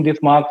been using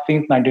this mark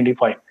since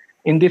 1995.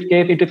 In this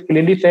case, it is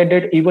clearly said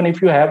that even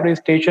if you have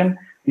registration,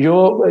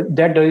 your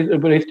that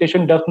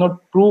registration does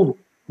not prove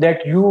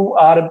that you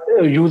are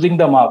using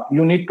the mark.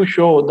 You need to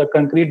show the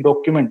concrete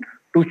document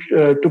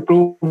to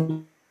prove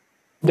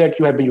that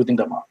you have been using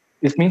the mark.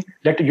 This means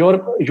that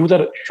your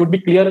user should be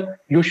clear.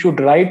 You should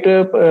write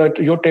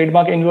your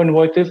trademark in your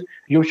invoices.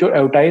 You should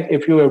advertise.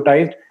 If you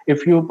advertised,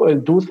 if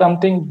you do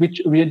something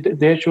which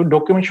there should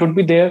document should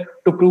be there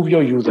to prove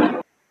your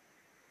user.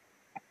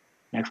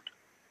 Next.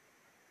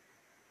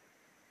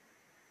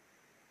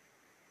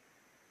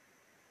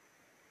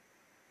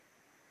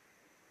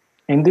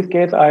 In this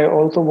case, I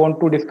also want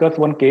to discuss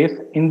one case.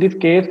 In this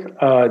case,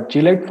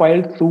 Gillette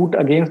filed suit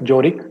against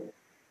Jorik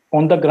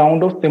on the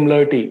ground of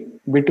similarity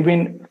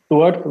between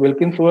Swords,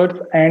 Wilkins Swords,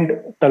 and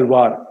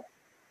Talwar,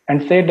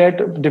 and said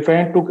that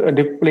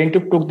the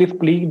plaintiff took this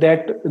plea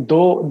that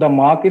though the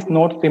mark is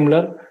not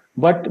similar,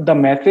 but the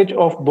message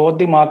of both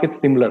the mark is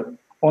similar.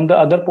 On the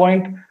other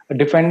point, the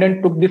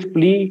defendant took this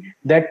plea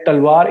that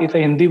Talwar is a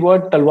Hindi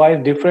word, Talwar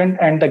is different,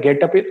 and the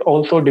getup is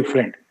also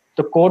different.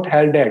 The court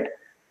held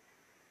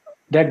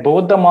that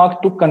both the marks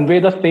to convey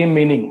the same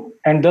meaning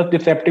and thus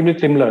deceptively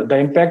similar. The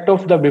impact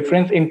of the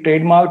difference in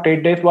trade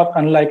dress was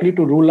unlikely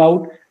to rule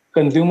out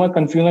consumer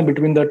confusion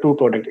between the two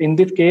products. In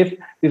this case,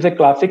 this is a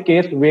classic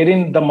case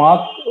wherein the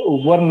marks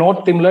were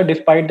not similar,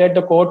 despite that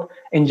the court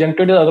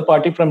injuncted the other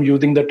party from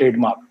using the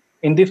trademark.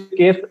 In this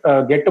case,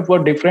 get-up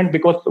were different,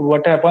 because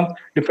what happens,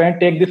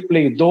 defendant take this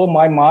plea, though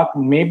my mark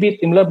may be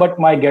similar, but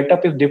my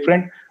get-up is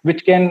different,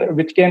 which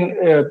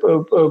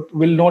will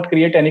not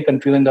create any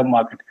confusion in the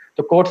market.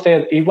 The court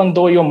says even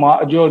though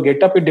your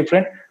get-up is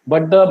different,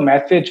 but the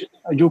message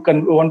you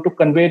want to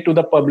convey to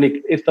the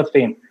public is the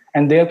same,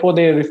 and therefore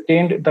they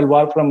restrained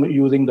Talwar from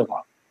using the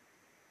mark.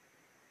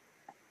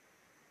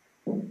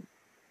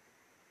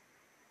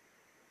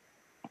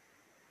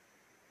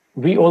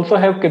 We also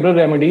have criminal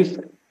remedies.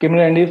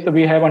 Criminal remedies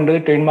we have under the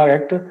Trademark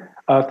Act.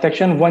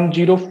 Section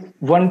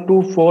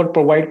 10124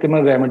 provide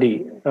criminal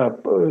remedy.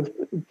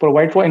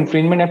 Provide for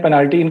infringement and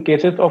penalty in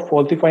cases of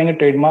falsifying a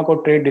trademark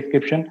or trade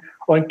description,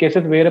 or in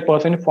cases where a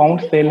person is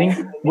found selling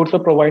goods or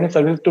providing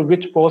services to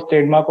which false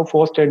trademark or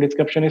false trade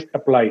description is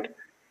applied.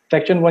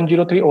 Section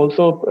 103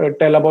 also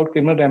tell about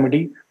criminal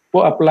remedy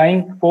for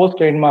applying false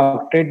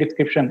trademark, trade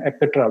description,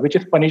 etc., which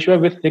is punishable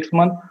with 6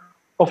 months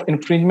of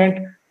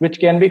infringement, which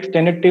can be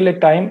extended till a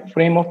time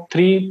frame of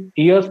 3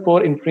 years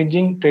for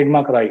infringing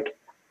trademark right.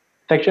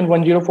 Section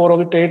 104 of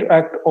the Trade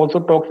Act also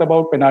talks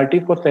about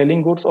penalties for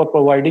selling goods or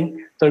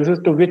providing services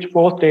to which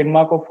false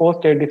trademark or false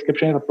trade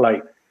description is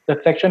applied. The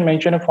section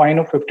mentions a fine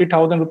of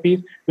 50,000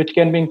 rupees, which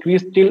can be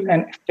increased till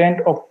an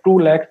extent of 2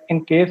 lakhs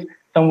in case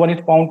someone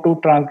is found to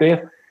transgress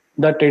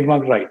the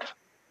trademark rights.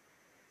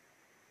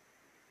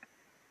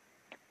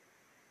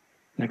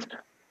 Next.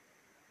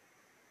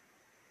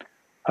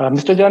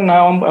 Mr. Jan,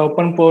 now I'm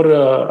open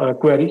for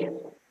query.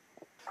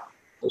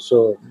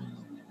 So,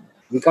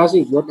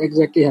 Vikasi, what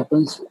exactly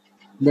happens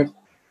that,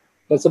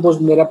 let's suppose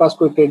मेरा पास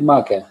कोई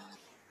trademark है.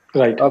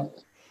 Right.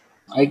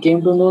 I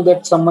came to know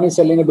that someone is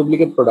selling a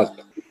duplicate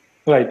product.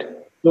 Right.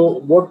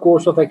 So, what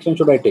course of action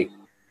should I take?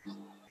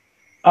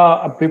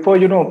 Before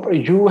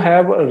you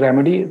have a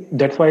remedy.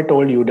 That's why I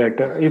told you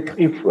that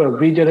if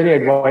we generally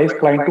advise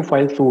client to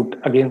file suit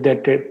against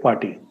that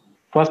party,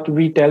 first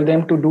we tell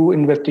them to do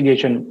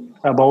investigation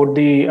about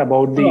the.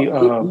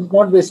 He's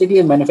not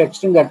basically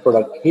manufacturing that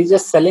product. He's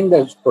just selling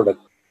that product.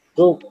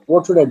 So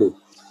what should I do?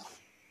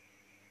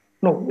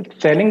 No,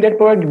 selling that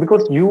product,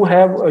 because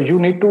you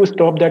need to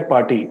stop that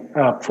party.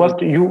 First,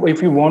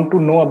 if you want to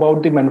know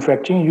about the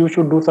manufacturing, you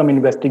should do some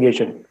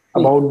investigation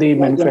about the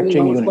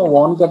manufacturing unit. उसको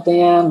warn करते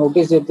हैं,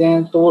 notice देते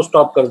हैं, तो वो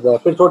stop करता है.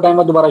 फिर थोड़ा time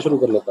में दोबारा शुरू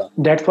कर लेता है.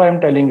 That's why I'm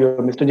telling you,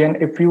 Mr. Jain.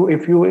 If you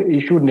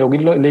issue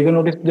legal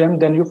notice to them,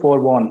 then you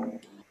forewarn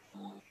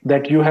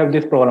that you have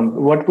this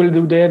problem. What will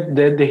do there?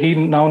 That he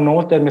now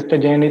knows that Mr.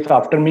 Jain is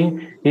after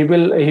me. He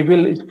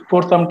will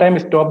for some time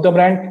stop the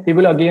brand. He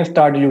will again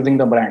start using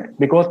the brand,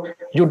 because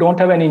you don't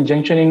have any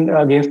injunction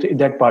against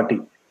that party.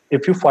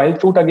 If you file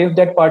suit against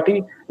that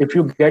party, if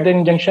you get an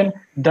injunction,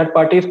 that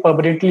party is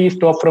permanently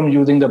stopped from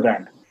using the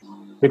brand.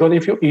 Because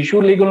if you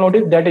issue legal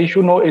notice, that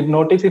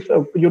notice is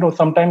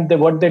sometimes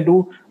what they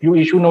do, you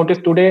issue notice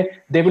today,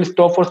 they will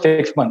stop for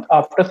 6 months.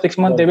 After 6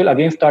 months, they will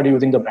again start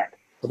using the brand.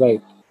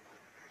 Right.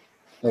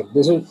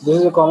 This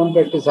is a common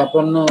practice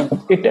happen.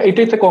 It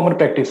is a common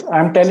practice.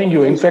 I'm telling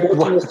you. In fact,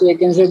 I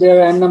can say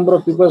there are a number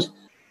of people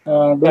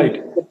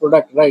doing the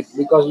product, right?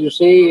 Because you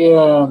see,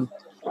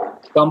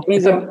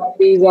 companies and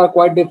parties are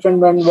quite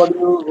different than what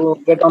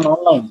you get on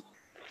online.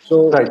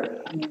 So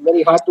it's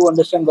very hard to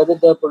understand whether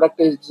the product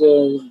is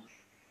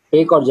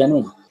fake or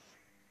genuine.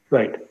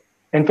 Right.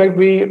 In fact,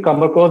 we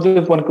come across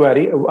this one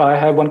query. I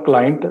have one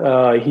client.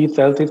 He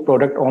sells his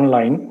product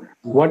online.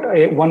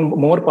 One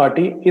more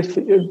party is,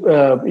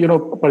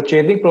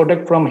 purchasing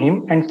product from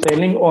him and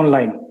selling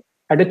online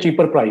at a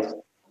cheaper price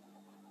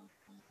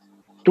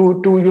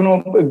to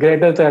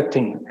get us that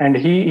thing. And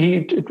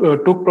he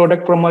took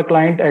product from a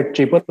client at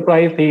cheaper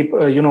price. He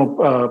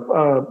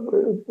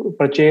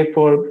purchased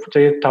for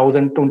say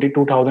 1,000,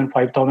 22,000,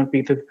 5,000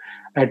 pieces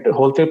at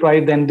wholesale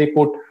price. Then they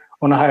put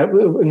on a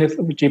higher, in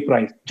a cheap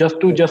price, just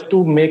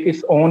to make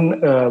its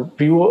own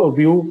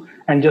view,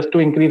 and just to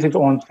increase its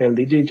own sale,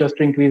 just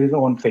to increase its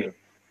own sale.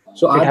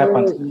 So It are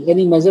happens. there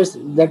any measures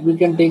that we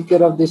can take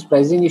care of this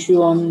pricing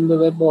issue on the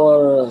web,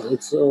 or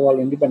it's all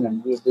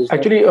independent?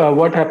 Actually,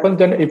 what happens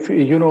then, if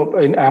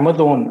in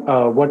Amazon,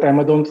 what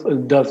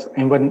Amazon does,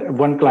 and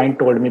one client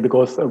told me,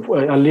 because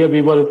earlier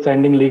we were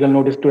sending legal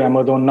notice to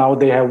Amazon. Now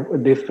they have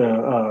this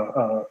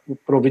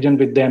provision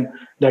with them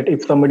that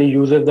if somebody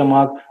uses the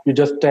mark, you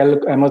just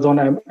tell Amazon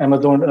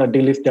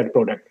deletes that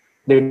product.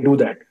 They do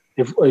that.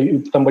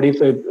 If somebody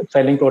is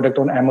selling product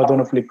on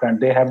Amazon or Flipkart,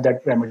 they have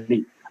that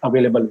remedy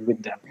available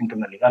with them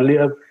internally.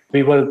 Earlier,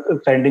 we were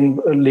sending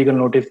legal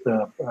notice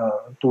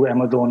to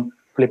Amazon,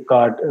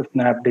 Flipkart,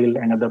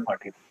 Snapdeal, and other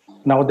parties.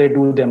 Now they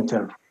do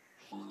themselves.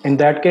 In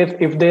that case,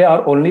 if they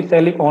are only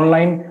selling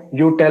online,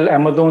 you tell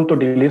Amazon to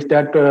delete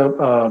that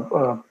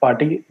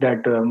party,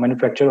 that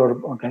manufacturer,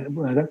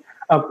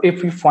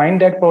 if you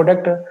find that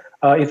product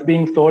is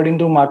being sold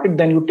into market,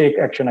 then you take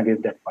action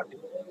against that party.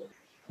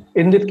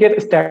 In this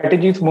case,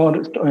 strategy is more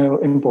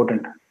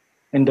important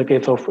in the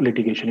case of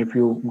litigation, if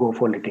you go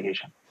for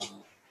litigation.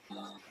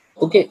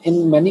 Okay,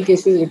 in many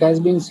cases it has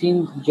been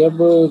seen, जब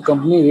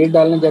company rate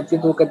डालने जाती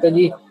है तो वो कहता है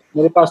जी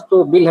मेरे पास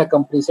तो बिल है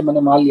कंपनी से,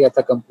 मैंने माल लिया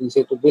था कंपनी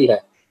से तो बिल है.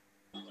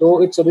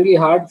 So it's really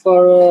hard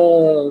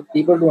for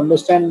people to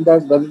understand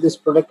that whether this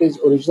product is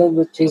original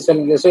which he is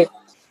selling. जैसे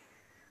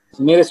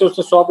मेरे से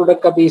उसने 100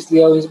 प्रोडक्ट का पीस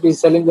लिया, he is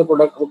selling the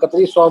product, वो कहता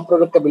है 100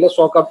 प्रोडक्ट का बिल है,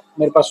 100 का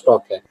मेरे पास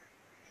स्टॉक है.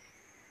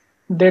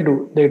 They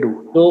do.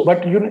 So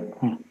but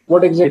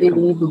what exactly do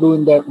you need to do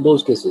in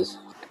those cases?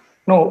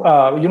 No,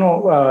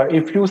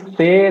 if you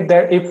say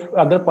that if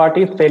other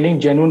party is selling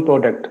genuine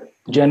product,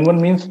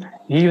 genuine means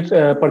he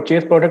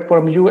purchased product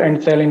from you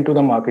and sell into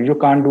the market. You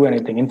can't do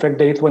anything. In fact,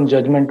 there is one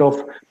judgment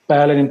of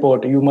parallel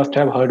import you must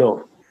have heard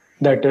of,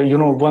 that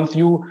once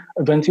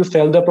you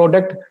sell the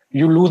product,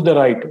 you lose the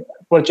right.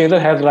 Purchaser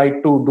has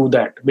right to do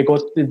that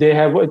because they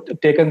have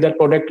taken that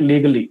product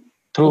legally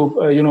through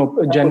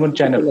genuine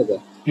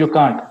channel. You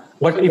can't.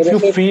 But if you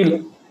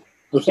feel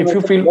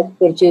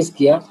purchase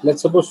किया,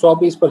 let's suppose 100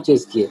 piece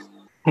purchase किए,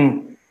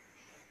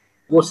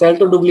 वो cell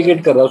तो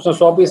duplicate कर रहा है, उसने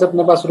 100 piece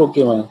अपने पास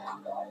रोके हुए हैं.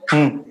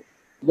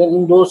 Then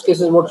in those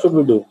cases, what should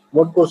we do?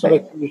 What course of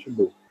action we should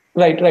do?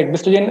 Right.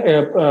 Mr. Jain,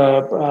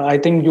 I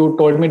think you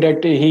told me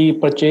that he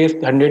purchased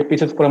 100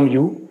 pieces from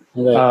you.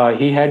 Right.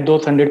 He had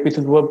those 100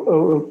 pieces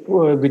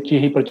which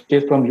he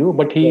purchased from you,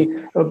 but he,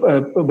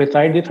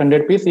 beside this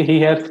 100 piece, he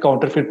has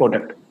counterfeit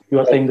product. You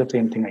are saying the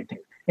same thing, I think.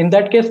 In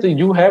that case,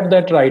 you have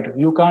that right.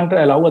 You can't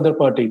allow other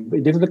party.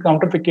 This is a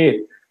counterfeit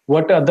case.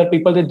 What other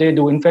people they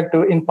do? In fact,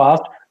 in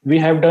past, we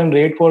have done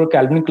raid for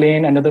Calvin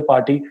Klein and other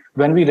party.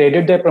 When we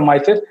raided their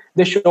premises,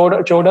 they showed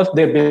us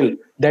their bill,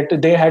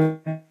 that they had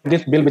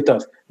this bill with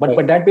us.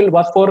 But that bill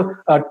was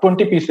for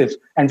 20 pieces,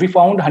 and we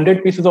found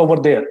 100 pieces over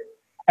there.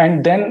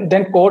 And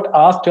then court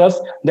asked us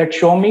that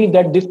show me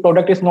that this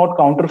product is not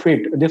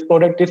counterfeit. This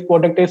product is.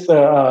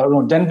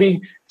 Then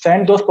we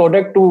send those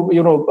product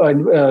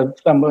to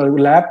some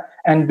lab,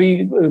 and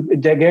we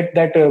they get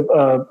that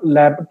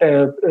lab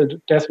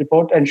test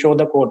report and show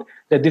the court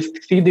that this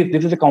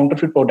is a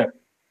counterfeit product.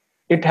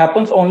 It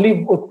happens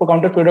only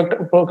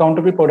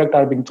counterfeit product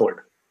are being sold,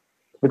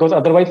 because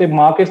otherwise if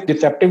mark is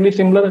deceptively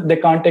similar, they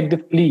can't take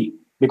this plea.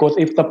 Because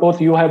if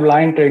suppose you have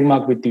line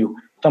trademark with you,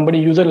 somebody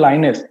uses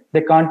Linus,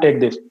 they can't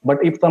take this. But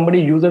if somebody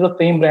uses the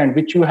same brand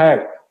which you have,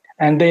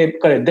 and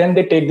then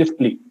they take this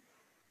plea.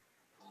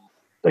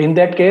 So in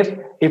that case,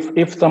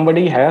 if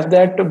somebody has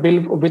that bill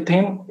with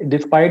him,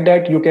 despite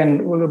that you can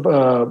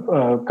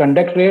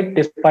conduct raid.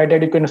 Despite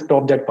that you can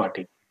stop that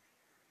party.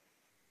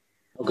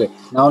 Okay,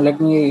 now let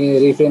me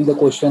reframe the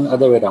question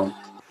other way around.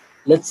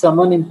 Let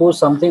someone impose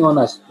something on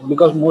us,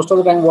 because most of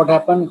the time what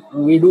happen,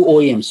 we do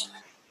OEMs,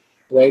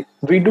 right?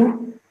 We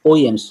do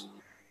OEMs.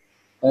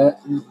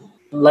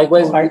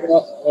 Likewise,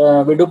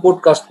 we do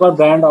put customer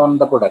brand on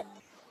the product.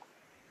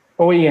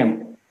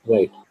 OEM.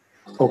 Right.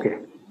 Okay.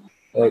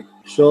 Right.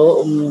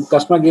 So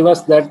customer give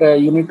us that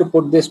you need to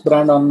put this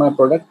brand on my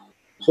product.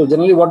 So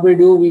generally what we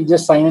do, we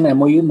just sign an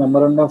MOU,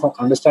 memorandum of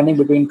understanding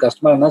between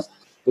customer and us.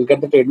 We'll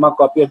get the trademark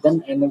copy of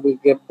them, and we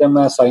give them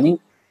a signing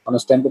on a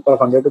stamp paper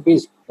of 100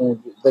 rupees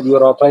that you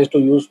are authorized to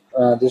use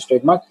this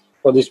trademark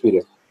for this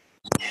period.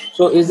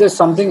 So is there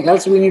something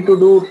else we need to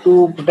do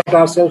to protect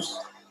ourselves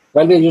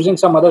while we're using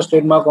some other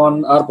trademark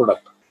on our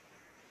product?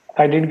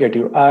 I didn't get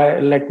you.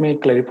 Let me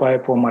clarify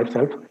for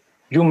myself.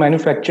 You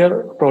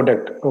manufacture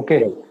product,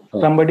 okay? Right.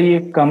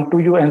 Somebody come to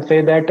you and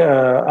say that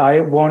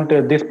I want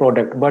this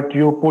product, but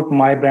you put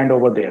my brand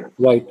over there.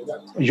 Right.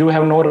 You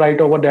have no right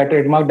over that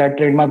trademark. That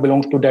trademark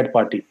belongs to that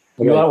party.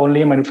 You Right. are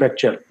only a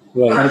manufacturer.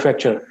 Right.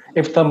 Manufacturer.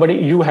 If somebody,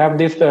 you have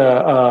this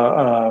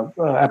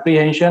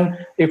apprehension,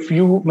 if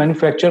you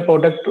manufacture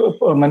product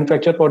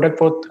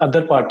for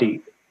other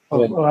party,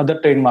 Right. other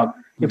trademark.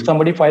 If Mhm.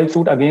 somebody files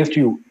suit against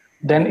you,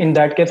 then in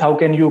that case, how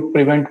can you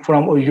prevent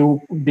from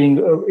you being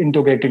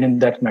integrated in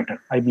that matter?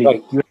 I believe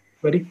Right. you are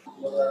very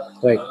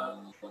Right. right.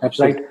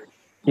 Absolutely.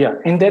 Yeah,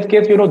 in that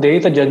case, there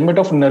is a judgment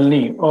of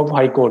nulli of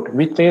High Court,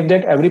 which says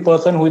that every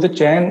person who is a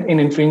chain in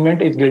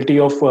infringement is guilty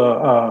of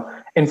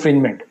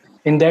infringement.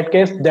 In that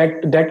case,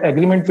 that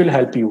agreement will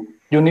help you.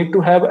 You need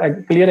to have a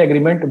clear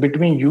agreement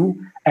between you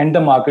and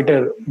the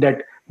marketer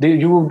that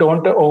you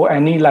don't owe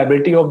any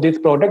liability of this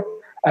product.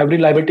 Every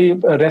liability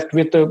rests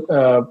with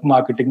the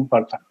marketing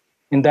person.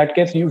 In that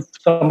case, if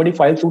somebody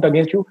files suit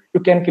against you, you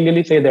can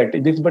clearly say that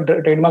this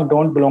trademark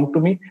don't belong to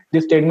me.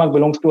 This trademark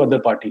belongs to other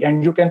party,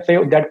 and you can say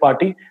that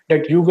party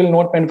that you will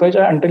not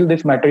manufacture until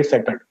this matter is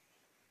settled.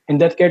 In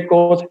that case,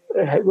 courts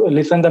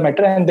listen the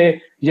matter and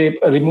they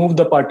remove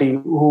the party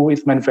who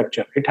is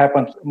manufacturer. It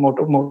happens most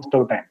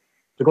of the time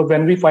because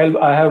when we file,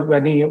 I have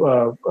any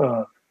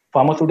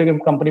pharmaceutical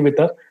company with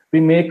us. We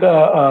make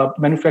a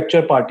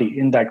manufacturer party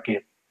in that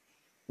case.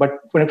 But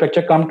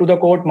manufacturer come to the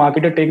court,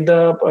 marketer take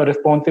the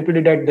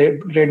responsibility that the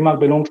trademark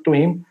belongs to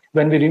him.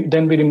 When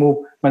then we remove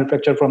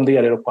manufacturer from the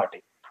other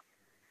party.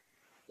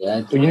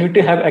 Yeah. So you need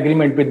to have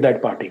agreement with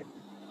that party.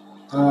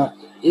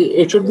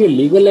 It should be a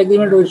legal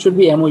agreement or it should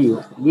be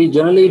MOU. We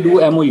generally do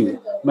MOU,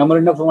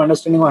 Memorandum of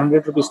Understanding, on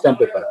 100 rupees stamp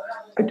paper.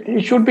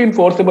 It should be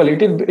enforceable.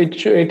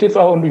 It is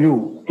on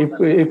you.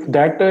 If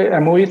that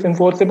MOU is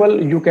enforceable,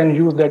 you can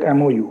use that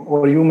MOU,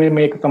 or you may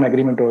make some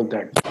agreement over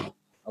that.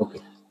 Okay.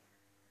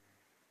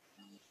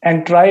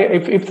 And try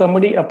if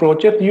somebody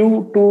approaches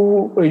you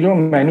to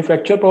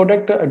manufacture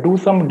product, do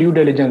some due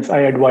diligence. I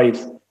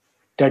advise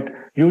that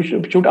you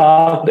should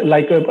ask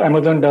like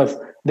Amazon does.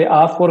 They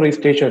ask for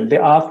registration. They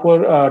ask for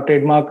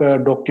trademark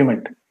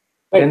document.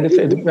 Right.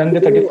 Then when We they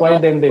do satisfy,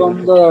 then they ask will on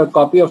do. the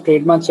copy of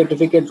trademark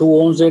certificate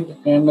who owns it,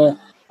 and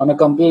on a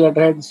company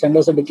letterhead, send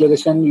us a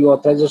declaration. You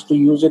authorize us to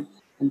use it,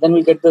 and then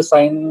we get the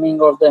signing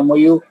of the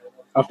MOU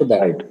after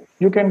that. Right,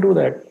 you can do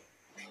that.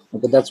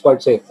 Okay, that's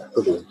quite safe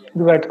to do.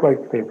 That's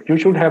quite safe. You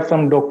should have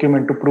some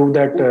document to prove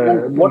that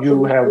And what should you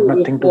we have do if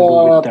nothing to do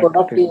with the that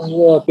product is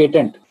trademark.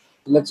 patent?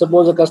 Let's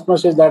suppose a customer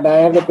says that I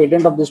have the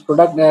patent of this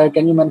product.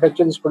 Can you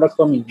manufacture this product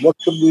for me? What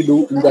should we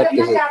do in that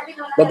case?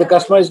 That the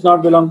customer is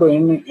not belong to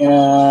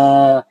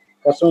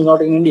customer is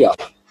not in India.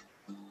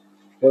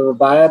 The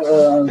buyer.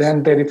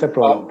 Then there is a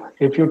problem.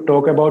 If you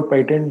talk about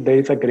patent, there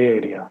is a gray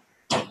area.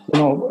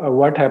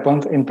 What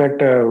happens. In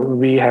fact,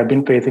 we have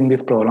been facing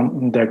this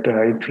problem that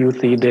if you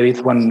see there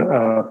is one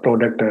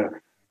product,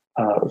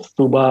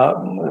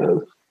 Suba,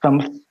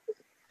 some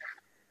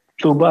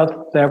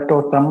Suba theft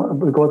or some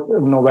because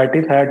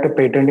Novartis had a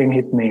patent in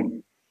his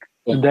name.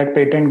 Yeah. That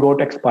patent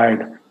got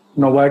expired.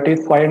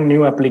 Novartis filed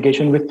new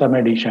application with some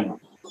addition,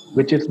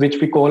 which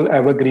we call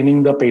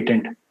evergreening the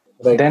patent.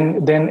 Right.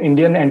 Then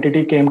Indian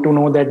entity came to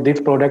know that this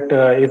product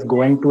is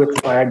going to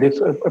expire. This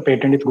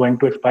patent is going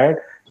to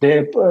expire.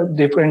 They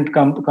different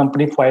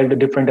companies filed a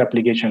different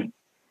application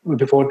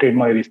before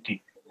trademark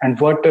registry. And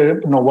what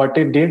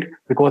it did,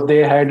 because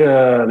they had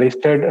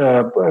registered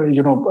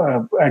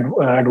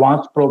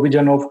advanced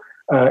provision of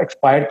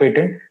expired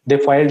patent, they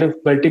filed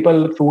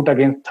multiple suit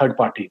against third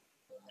party,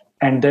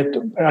 and that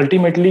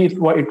ultimately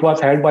it was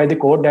held by the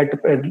court that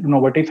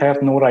Novartis has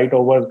no right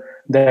over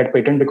that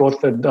patent because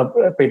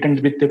the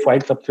patent which they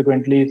filed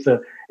subsequently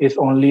is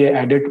only an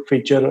added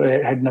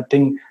feature, had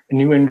nothing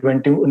new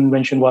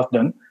invention was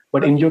done.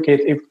 But in your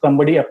case, if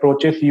somebody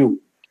approaches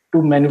you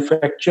to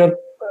manufacture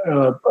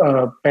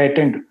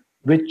patent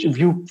which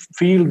you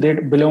feel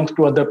that belongs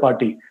to other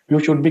party, you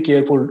should be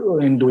careful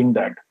in doing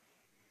that.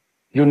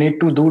 You need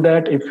to do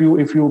that if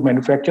you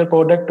manufacture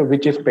product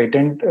which is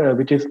patent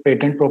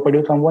property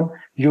of someone.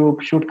 You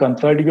should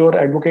consult your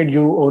advocate,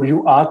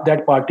 you ask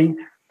that party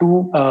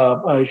to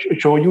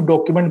show you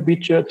document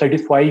which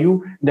satisfy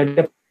you that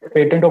the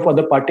patent of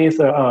other party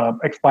is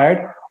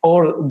expired,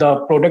 or the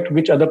product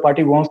which other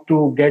party wants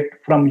to get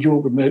from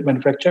you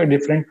manufacture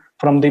different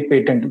from the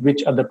patent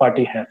which other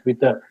party has, with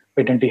the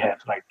patentee has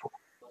right for.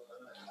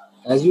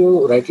 As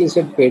you rightly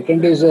said,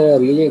 patent is a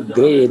really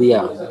gray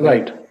area, right?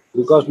 Right.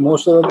 Because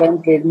most of the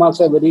time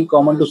trademarks are very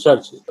common to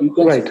search. You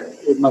can search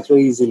Right. trademarks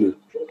very easily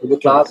with the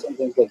Right. class and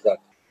things like that.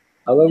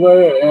 However,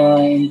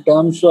 in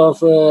terms of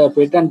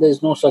patent, there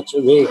is no such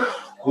way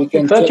we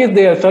can check.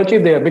 Search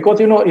is there because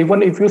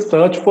even if you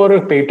search for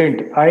a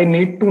patent, I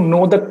need to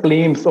know the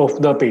claims of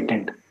the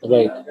patent.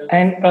 Right.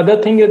 And other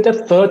thing is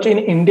that search in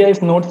India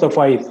is not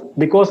suffice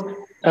because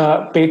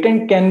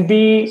patent can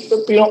be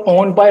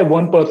owned by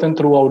one person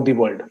throughout the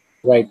world.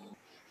 Right.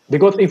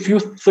 Because if you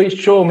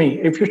show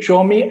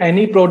me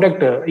any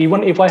product,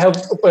 even if I have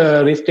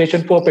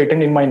registration for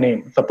patent in my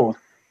name, suppose,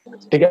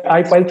 ठीक है,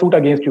 I file suit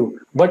against you.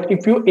 But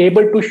if you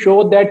able to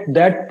show that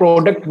that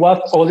product was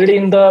already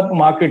in the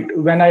market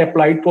when I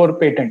applied for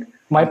patent,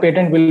 my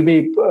patent will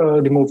be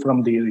removed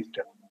from the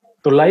register.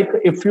 So like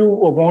if you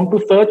want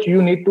to search,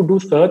 you need to do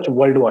search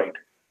worldwide.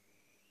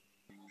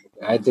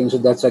 I think so.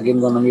 That's again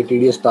going to be a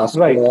tedious task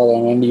Right. for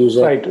an end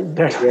user. Right.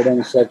 Go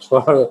and search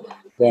for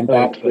the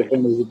entire Right.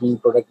 patent, is it being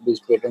product is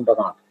patent or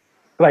not.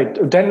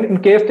 Right. Then,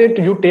 in case that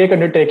you take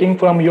undertaking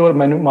from your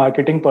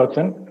marketing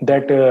person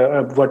that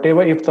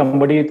whatever if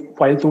somebody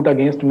files suit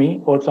against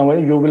me or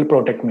somebody, you will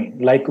protect me.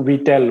 Like we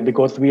tell,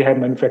 because we have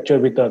manufacturer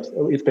with us,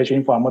 especially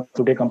in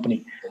pharmaceutical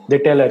company, they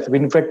tell us.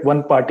 In fact,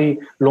 one party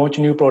launched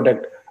new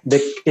product. They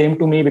came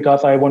to me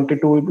because I wanted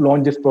to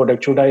launch this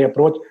product. Should I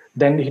approach?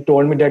 Then he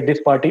told me that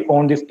this party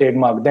owned this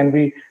trademark. Then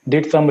we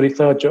did some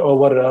research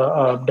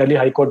over Delhi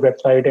High Court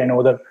website and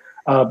other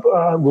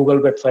Google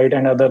website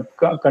and other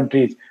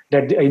countries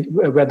that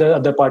whether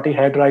the party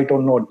had right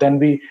or not. Then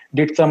we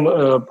did some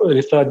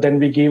research. Then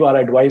we give our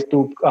advice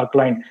to our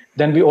client.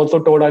 Then we also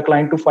told our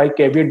client to file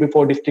caveat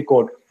before district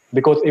court,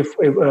 because if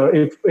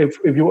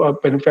you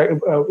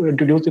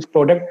introduce this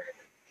product,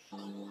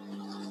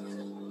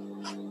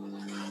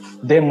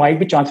 there might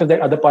be chances that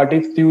other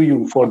parties sue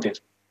you for this.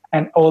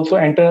 And also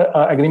enter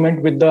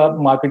agreement with the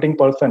marketing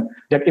person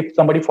that if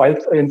somebody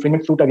files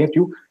infringement suit against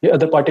you, the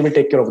other party will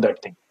take care of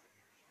that thing.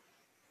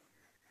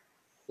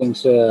 I think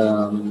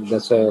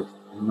that's a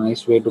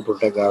nice way to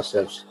protect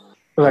ourselves.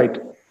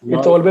 Right.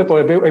 It's always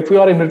if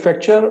you are a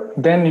manufacturer,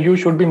 then you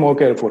should be more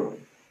careful.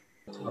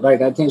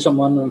 Right. I think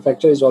someone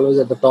manufacturer is always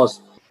at the toss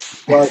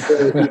because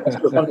he has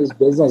to run his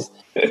business.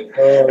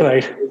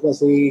 Right. Because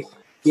he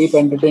keep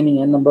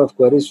entertaining a number of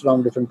queries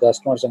from different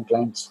customers and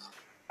clients.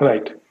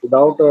 Right.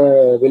 Without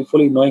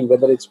willfully knowing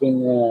whether it's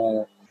being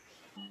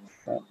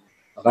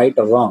right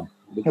or wrong.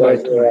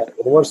 Because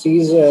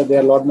overseas, there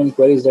are a lot many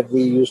queries that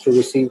we used to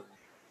receive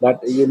that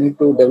you need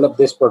to develop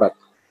this product.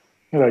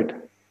 Right.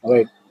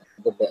 Right.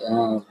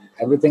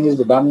 Everything is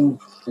done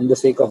in the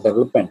sake of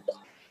development.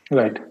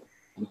 Right.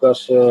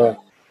 Because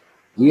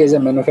we as a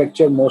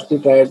manufacturer mostly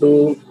try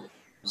to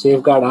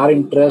safeguard our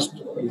interest.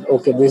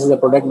 Okay, this is the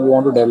product we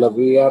want to develop.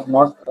 We are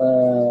not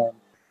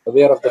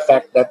aware of the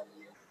fact that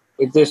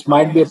if this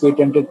might be a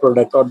patented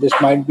product or this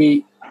might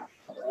be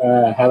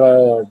have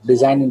a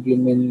design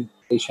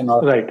implementation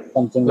or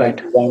something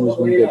like design is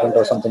being patent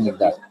or something like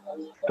that.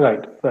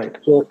 Right. Right.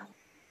 So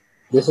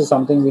this is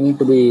something we need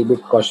to be a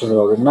bit cautious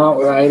about it.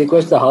 Now, I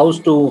request the house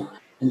to,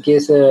 in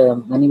case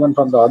anyone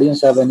from the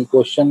audience have any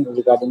question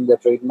regarding the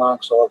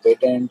trademarks or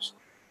patents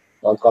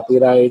or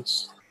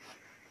copyrights,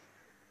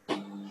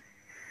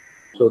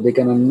 so they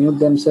can unmute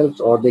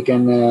themselves or they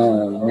can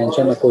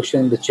mention a question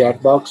in the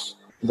chat box.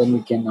 Then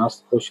we can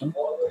ask the question.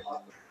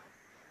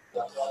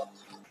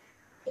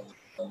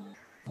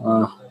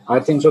 I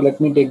think so.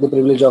 Let me take the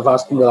privilege of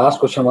asking the last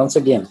question once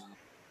again.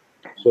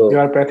 So you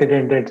are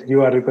president.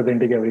 You are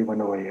representing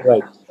everyone over here.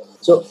 Right.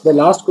 So the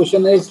last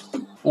question is,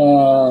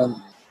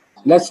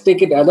 let's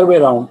take it other way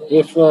around.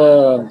 If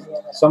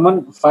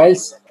someone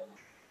files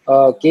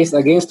a case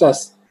against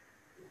us,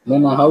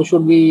 then how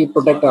should we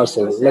protect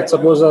ourselves? Let's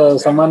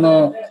suppose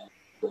someone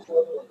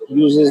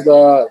uses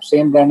the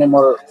same brand name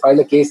or file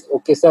a case.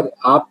 Okay, sir,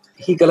 आप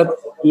ही गलत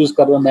use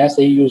कर रहे हो, मैं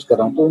सही use कर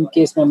रहा हूँ. तो उन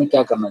केस में हमें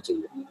क्या करना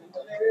चाहिए?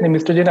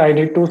 Mr. Jain, I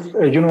need to,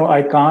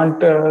 I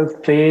can't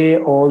say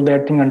all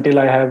that thing until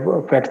I have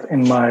facts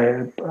in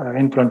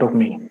in front of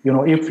me.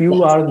 If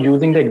you are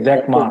using the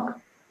exact mark,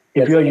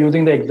 if you are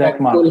using the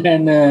exact mark.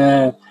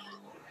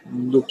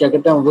 क्या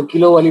कहते हैं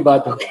वकीलों वाली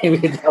बात हो गई.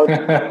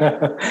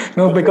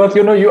 No, because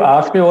you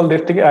asked me all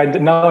this thing.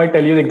 Now I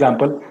tell you the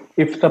example.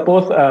 If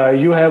suppose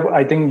you have,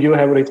 I think you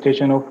have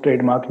registration of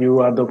trademark.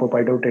 You are the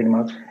proprietor of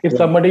trademark. If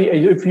somebody,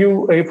 if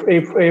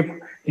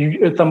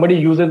somebody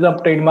uses a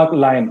trademark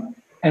line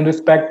in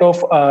respect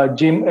of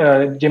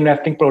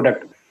gymnastic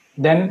product,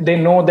 then they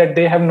know that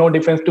they have no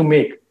defense to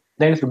make.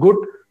 Then it's good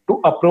to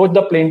approach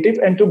the plaintiff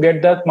and to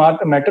get the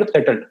matter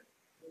settled.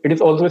 It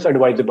is always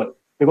advisable,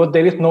 because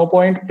there is no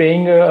point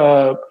paying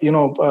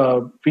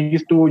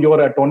fees to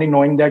your attorney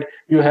knowing that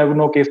you have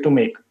no case to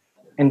make.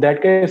 In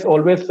that case,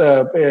 always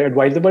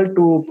advisable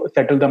to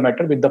settle the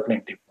matter with the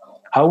plaintiff.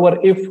 However,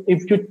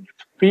 if you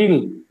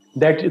feel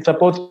that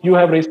suppose you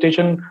have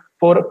registration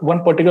for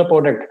one particular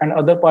product and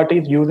other party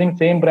is using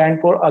same brand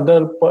for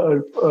other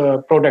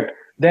product,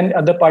 then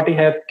other party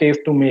has case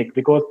to make,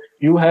 because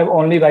you have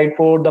only right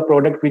for the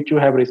product which you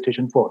have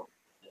registration for.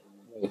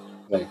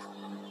 Right.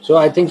 So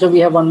I think so. We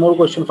have one more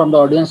question from the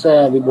audience.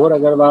 Vibhor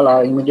Agarwal,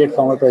 our immediate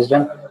former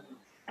president,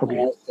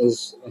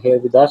 is here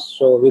with us.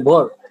 So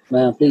Vibhor,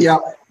 please. Yeah.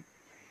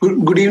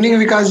 Good evening,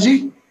 Vikas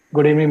ji.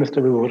 Good evening,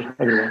 Mr. Vibhor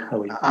Agarwal.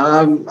 How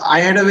are you? I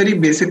had a very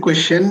basic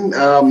question.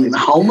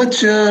 How much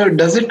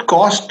does it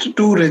cost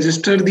to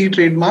register the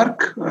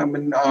trademark? I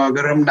mean,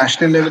 अगर हम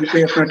national level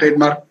पे अपना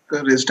trademark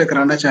register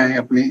कराना चाहें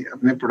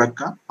अपने product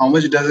का, how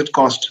much does it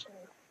cost?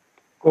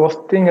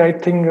 Costing, I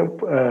think.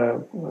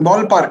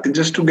 Ballpark,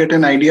 just to get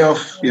an idea of,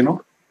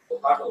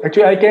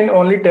 Actually, I can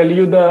only tell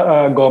you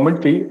the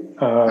government fee.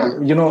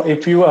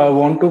 If you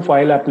want to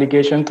file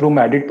application through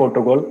MADIT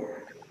protocol,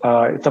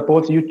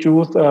 Suppose you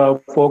choose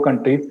four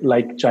countries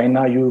like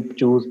China, you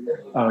choose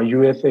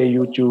USA,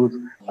 you choose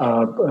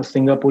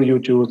Singapore, you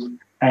choose,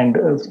 and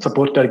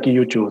suppose Turkey,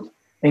 you choose.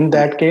 In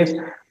that case,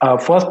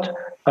 first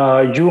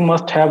you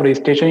must have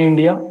registration in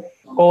India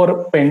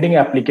or pending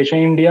application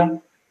in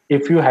India.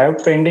 If you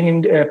have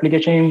pending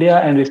application in India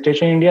and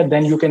registration in India,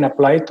 then you can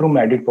apply through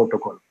MADIT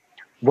protocol.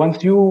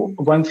 Once you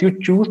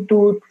choose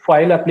to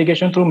file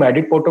application through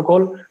MADIT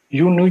protocol,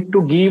 you need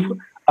to give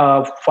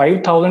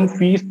 5,000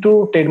 fees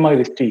to trademark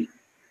registry,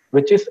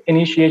 which is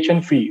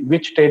initiation fee,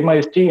 which trademark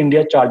registry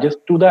India charges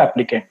to the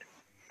applicant.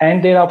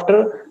 And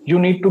thereafter, you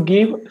need to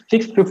give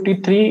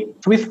 653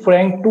 Swiss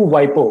franc to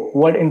WIPO,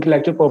 World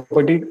Intellectual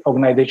Property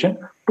Organization,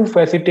 to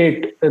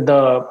facilitate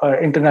the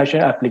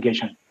international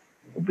application.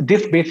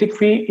 This basic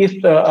fee is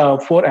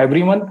for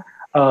everyone,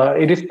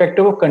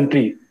 irrespective of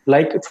country.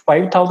 Like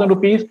 5,000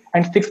 rupees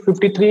and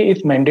 653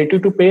 is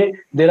mandatory to pay.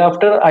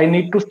 Thereafter, I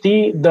need to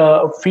see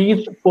the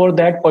fees for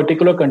that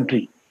particular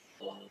country.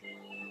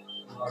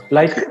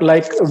 Like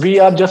we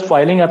are just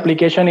filing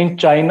application in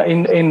China,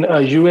 in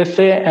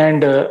USA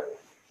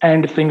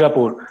and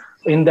Singapore.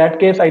 In that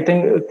case, I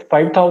think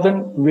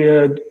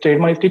 5,000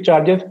 trademark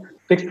charges,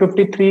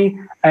 653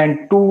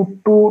 and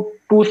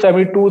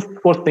 272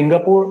 for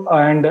Singapore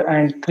and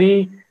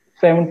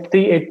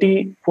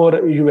 380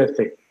 for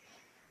USA.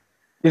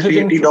 This is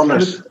in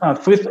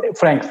 $380.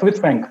 Swiss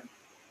franc.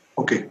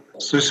 Okay,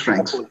 Swiss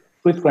francs.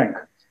 Swiss franc.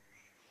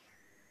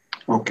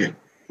 Okay.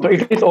 So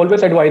it is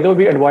always advisor.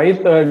 We advise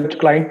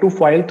client to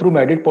file through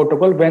MADIT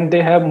protocol when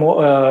they have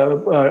more,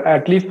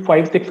 at least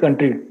 5-6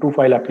 countries to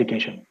file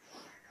application.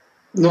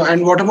 No,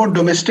 and what about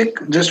domestic?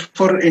 Just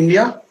for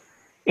India?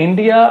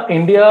 India,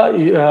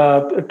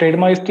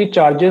 trademark registry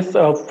charges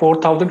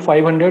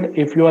 4,500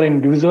 if you are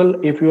individual,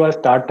 if you are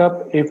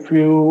startup, if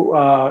you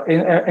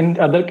in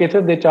other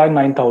cases they charge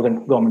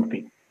 9,000 government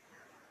fee.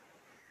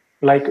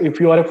 Like if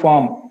you are a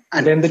firm,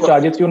 and then they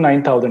charges you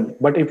 9,000.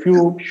 But if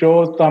you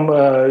show some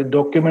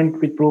document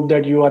which prove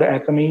that you are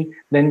SME,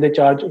 then they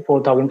charge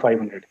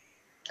 4,500.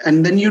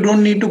 And then you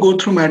don't need to go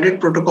through MADIT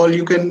protocol.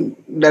 You can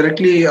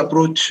directly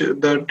approach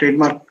the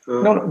trademark.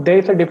 No, there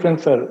is a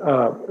difference, sir.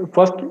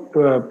 First,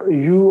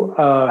 you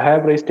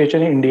have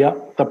registration in India.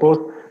 Suppose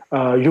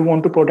you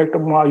want to protect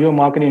your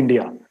mark in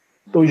India.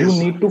 So you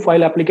need to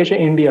file application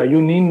in India.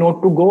 You need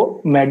not to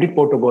go MADIT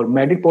protocol.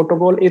 MADIT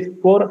protocol is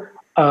for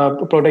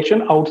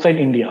protection outside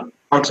India.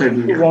 Outside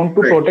India. If you want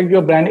to protect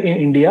your brand in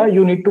India,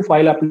 you need to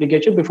file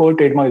application before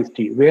trademark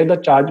registry, where the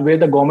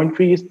government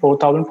fee is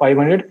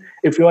 4,500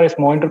 if you are a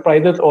small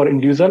enterprises or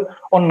individual,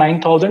 or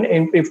 9,000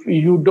 if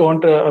you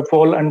don't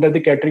fall under the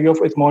category of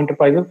small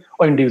enterprises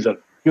or individual.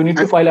 You need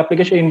to file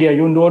application in India.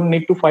 You don't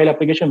need to file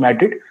application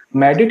MADIT.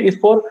 MADIT is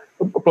for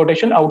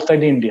protection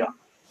outside India.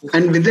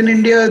 And within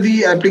India,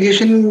 the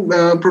application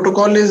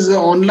protocol is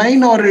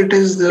online, or it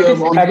is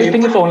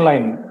everything is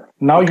online.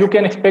 Now you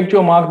can expect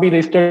your mark be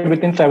registered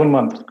within 7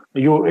 months.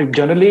 You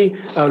generally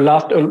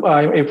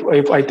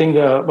if I think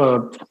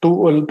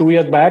 2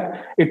 years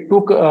back, it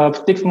took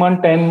 6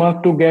 months, 10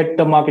 months to get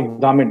the mark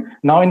examined.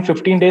 Now in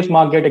 15 days,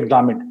 mark get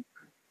examined.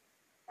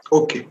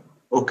 Okay.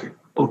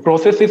 The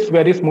process is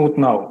very smooth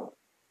now.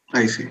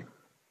 I see.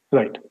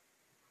 Right.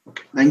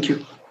 Okay. Thank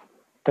you.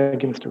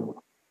 Thank you, Mr. Wu.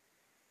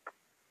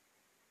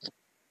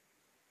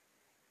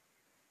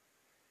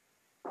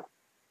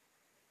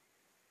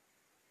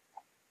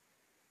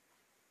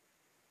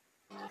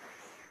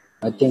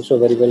 I think so,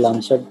 very well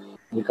answered,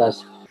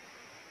 because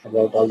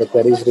about all the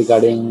queries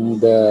regarding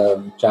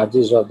the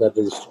charges of the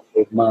registered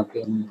trademark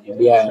in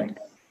India and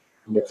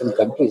different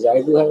countries.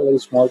 I do have a very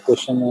small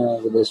question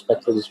with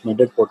respect to this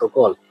MADIT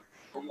protocol.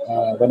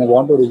 When I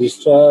want to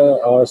register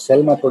or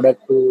sell my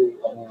product to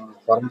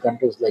foreign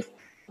countries like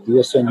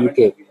US and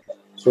UK,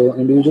 so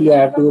individually I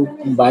have to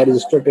buy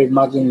registered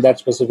trademark in that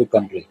specific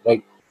country,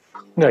 right?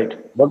 Right.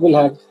 What will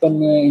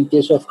happen in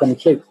case of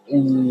conflict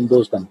in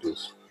those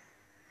countries?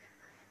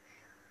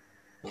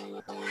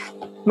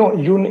 No,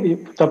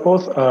 you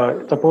suppose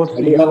I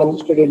do have a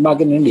registered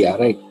trademark in India,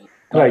 right?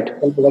 Right. I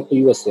sell product to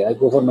USA. I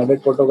go for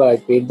MADIT protocol. I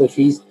paid the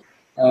fees,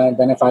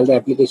 then I file the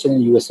application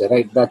in USA,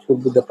 right? That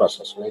would be the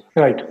process, right?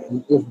 Right.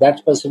 If that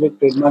specific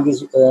trademark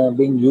is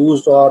being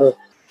used or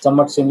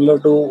somewhat similar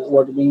to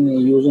what being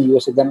used in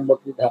USA, then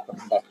what would happen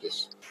in that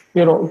case?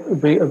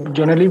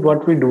 Generally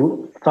what we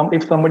do,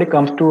 if somebody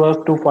comes to us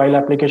to file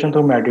application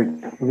through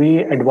MADIT, we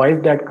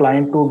advise that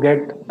client to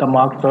get the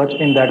mark search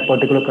in that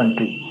particular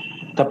country.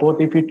 Suppose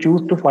if you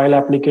choose to file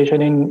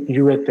application in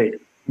USA,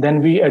 then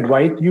we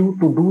advise you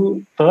to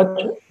do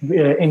search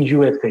in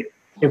USA.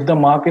 If the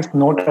mark is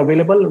not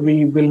available,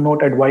 we will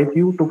not advise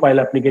you to file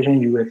application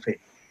in USA.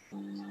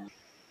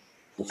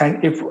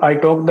 And if I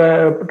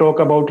talk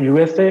about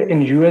USA,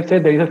 in USA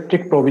there is a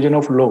strict provision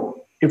of law.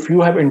 If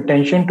you have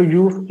intention to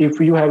use,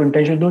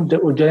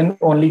 then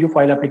only you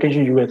file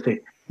application in USA,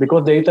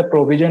 because there is a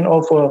provision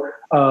of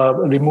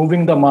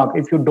removing the mark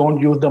if you don't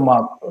use the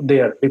mark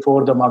there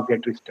before the mark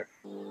gets registered.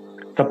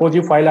 Suppose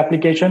you file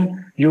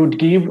application, you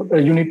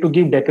need to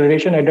give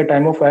declaration at the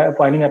time of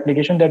filing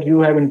application that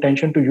you have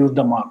intention to use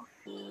the mark.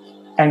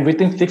 and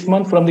within 6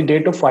 months from the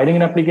date of filing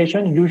an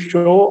application, you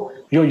show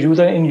your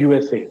user in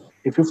USA.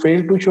 If you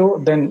fail to show,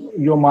 then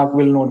your mark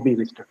will not be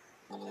registered.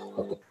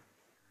 Okay.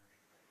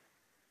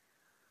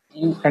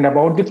 And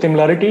about the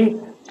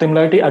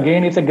similarity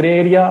again is a gray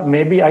area.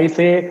 Maybe I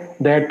say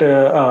that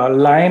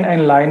line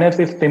and linus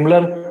is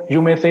similar.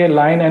 You may say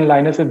line and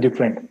linus is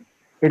different.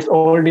 It's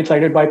all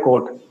decided by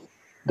court.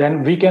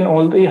 Then we can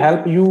only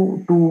help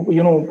you to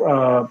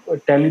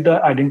tell you the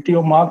identity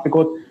of mark,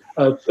 because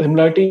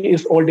similarity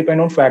is all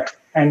depend on facts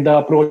and the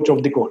approach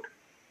of the court.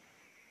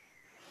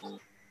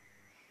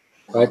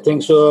 I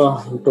think so.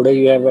 Today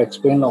you have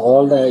explained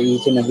all the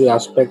each and every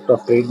aspect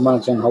of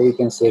trademarks and how we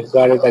can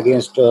safeguard it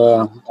against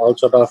all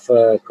sort of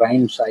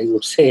crimes, I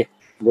would say,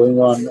 going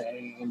on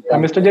in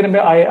terms. Mr. Jain,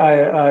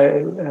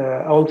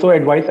 I also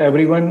advise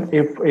everyone,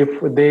 if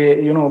they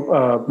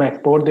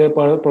export their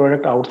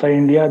product outside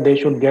India, they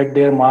should get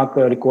their mark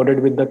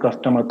recorded with the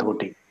custom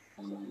authority.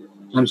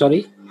 I'm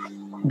sorry.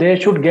 They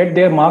should get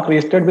their mark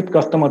registered with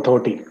custom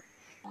authority.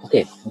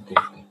 Okay.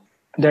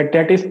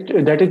 That is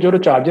your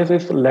charges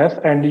is less,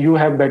 and you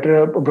have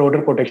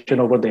broader protection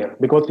over there,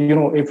 because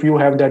if you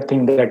have that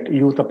thing that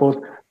you suppose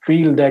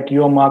feel that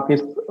your mark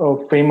is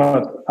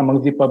famous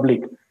amongst the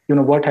public,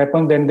 what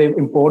happens then, they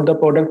import the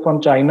product from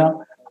China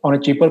on a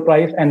cheaper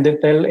price and they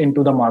sell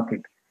into the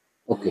market.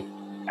 Okay.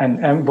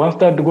 And once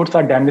the goods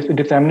are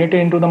disseminated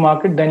into the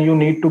market, then you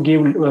need to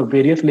give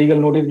various legal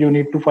notice, you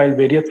need to file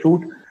various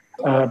suit,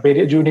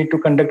 you need to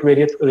conduct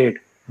various rate.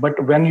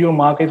 But when your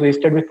mark is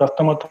registered with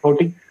custom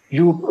authority,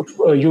 you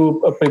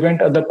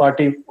prevent other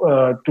party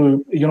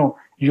to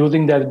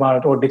using that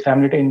mark or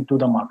disseminate into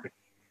the market.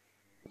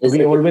 Is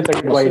We always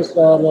advise. process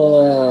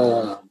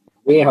or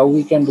way how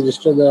we can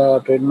register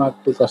the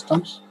trademark to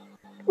customs?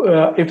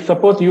 If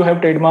suppose you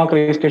have trademark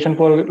registration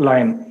for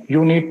line,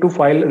 you need to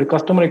file a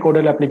custom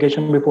recorded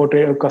application before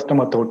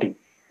custom authority.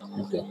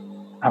 Okay.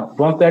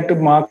 Once that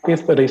mark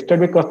is registered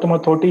with custom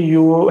authority,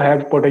 you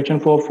have protection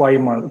for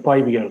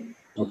 5 years.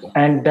 Okay.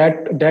 And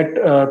that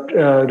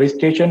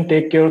registration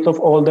take care of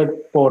all the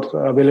ports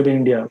available in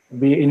India.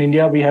 In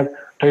India we have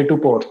 32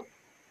 ports.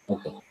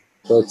 Okay.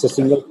 So it's a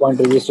single point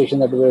registration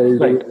that we will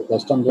do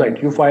customs.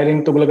 Right. You file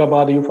in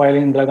Tughlakabad, you file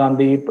in Indira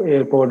Gandhi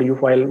Airport, you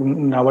file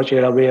in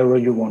Navashera, wherever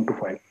you want to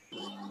file.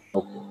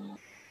 Okay.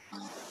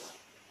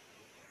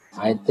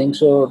 I think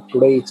so.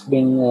 Today it's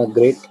been a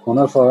great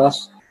honor for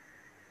us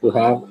to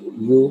have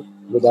you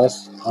with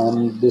us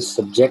on this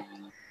subject.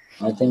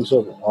 I think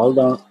so. All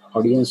the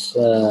audience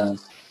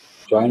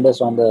joined us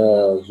on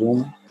the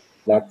Zoom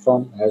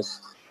platform has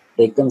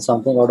taken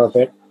something out of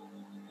it,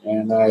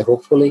 and I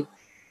hopefully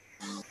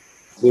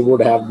we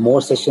would have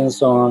more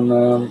sessions on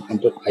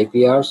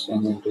IPRs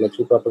and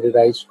intellectual property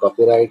rights,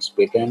 copyrights,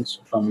 patents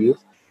from you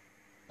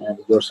and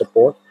your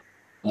support.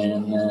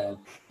 And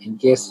in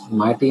case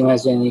my team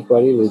has any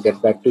query, we'll get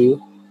back to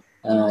you.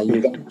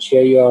 You can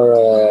share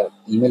your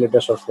email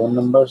address or phone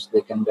numbers.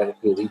 They can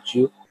directly reach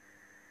you.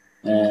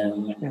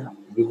 And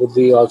we would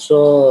be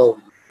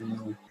also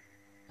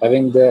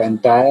having the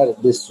entire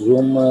this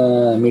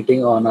Zoom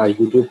meeting on our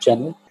YouTube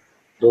channel.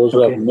 Those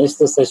who have missed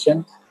the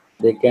session,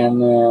 they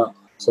can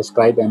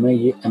subscribe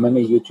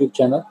MMA YouTube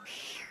channel.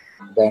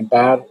 The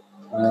entire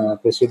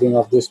proceeding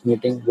of this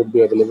meeting would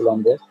be available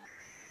on there.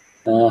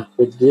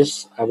 With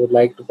this, I would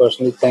like to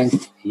personally thank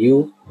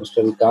you,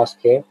 Mr. Vikas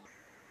Kher,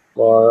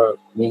 for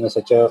being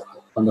such a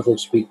wonderful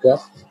speaker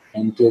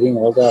and clearing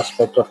all the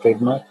aspects of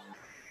trademark,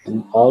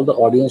 and all the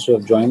audience who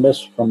have joined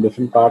us from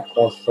different parts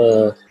of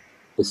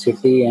the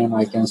city, and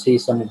I can see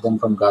some of them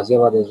from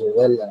Ghaziabad as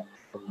well,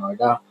 from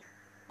Noida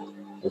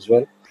as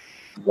well,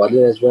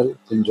 Gwalior as well,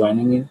 in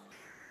joining in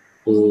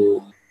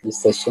to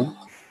this session.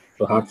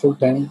 So heartfelt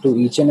thank to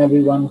each and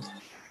everyone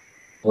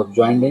who have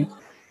joined in.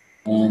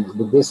 And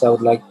with this, I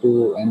would like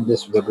to end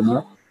this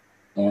webinar,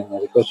 and I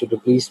request you to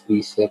please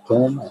be at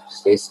home,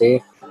 stay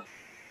safe,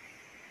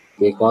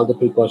 take all the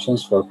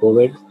precautions for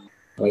COVID,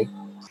 right?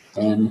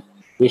 And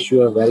wish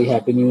you a very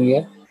happy new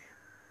year,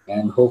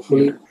 and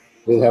hopefully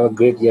we'll have a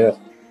great year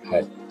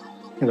ahead.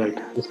 Right.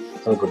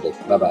 Have a good day.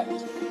 Bye-bye.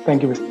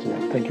 Thank you,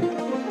 Mr. Thank you.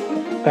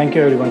 Thank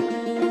you, everyone,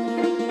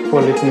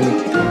 for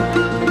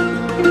listening.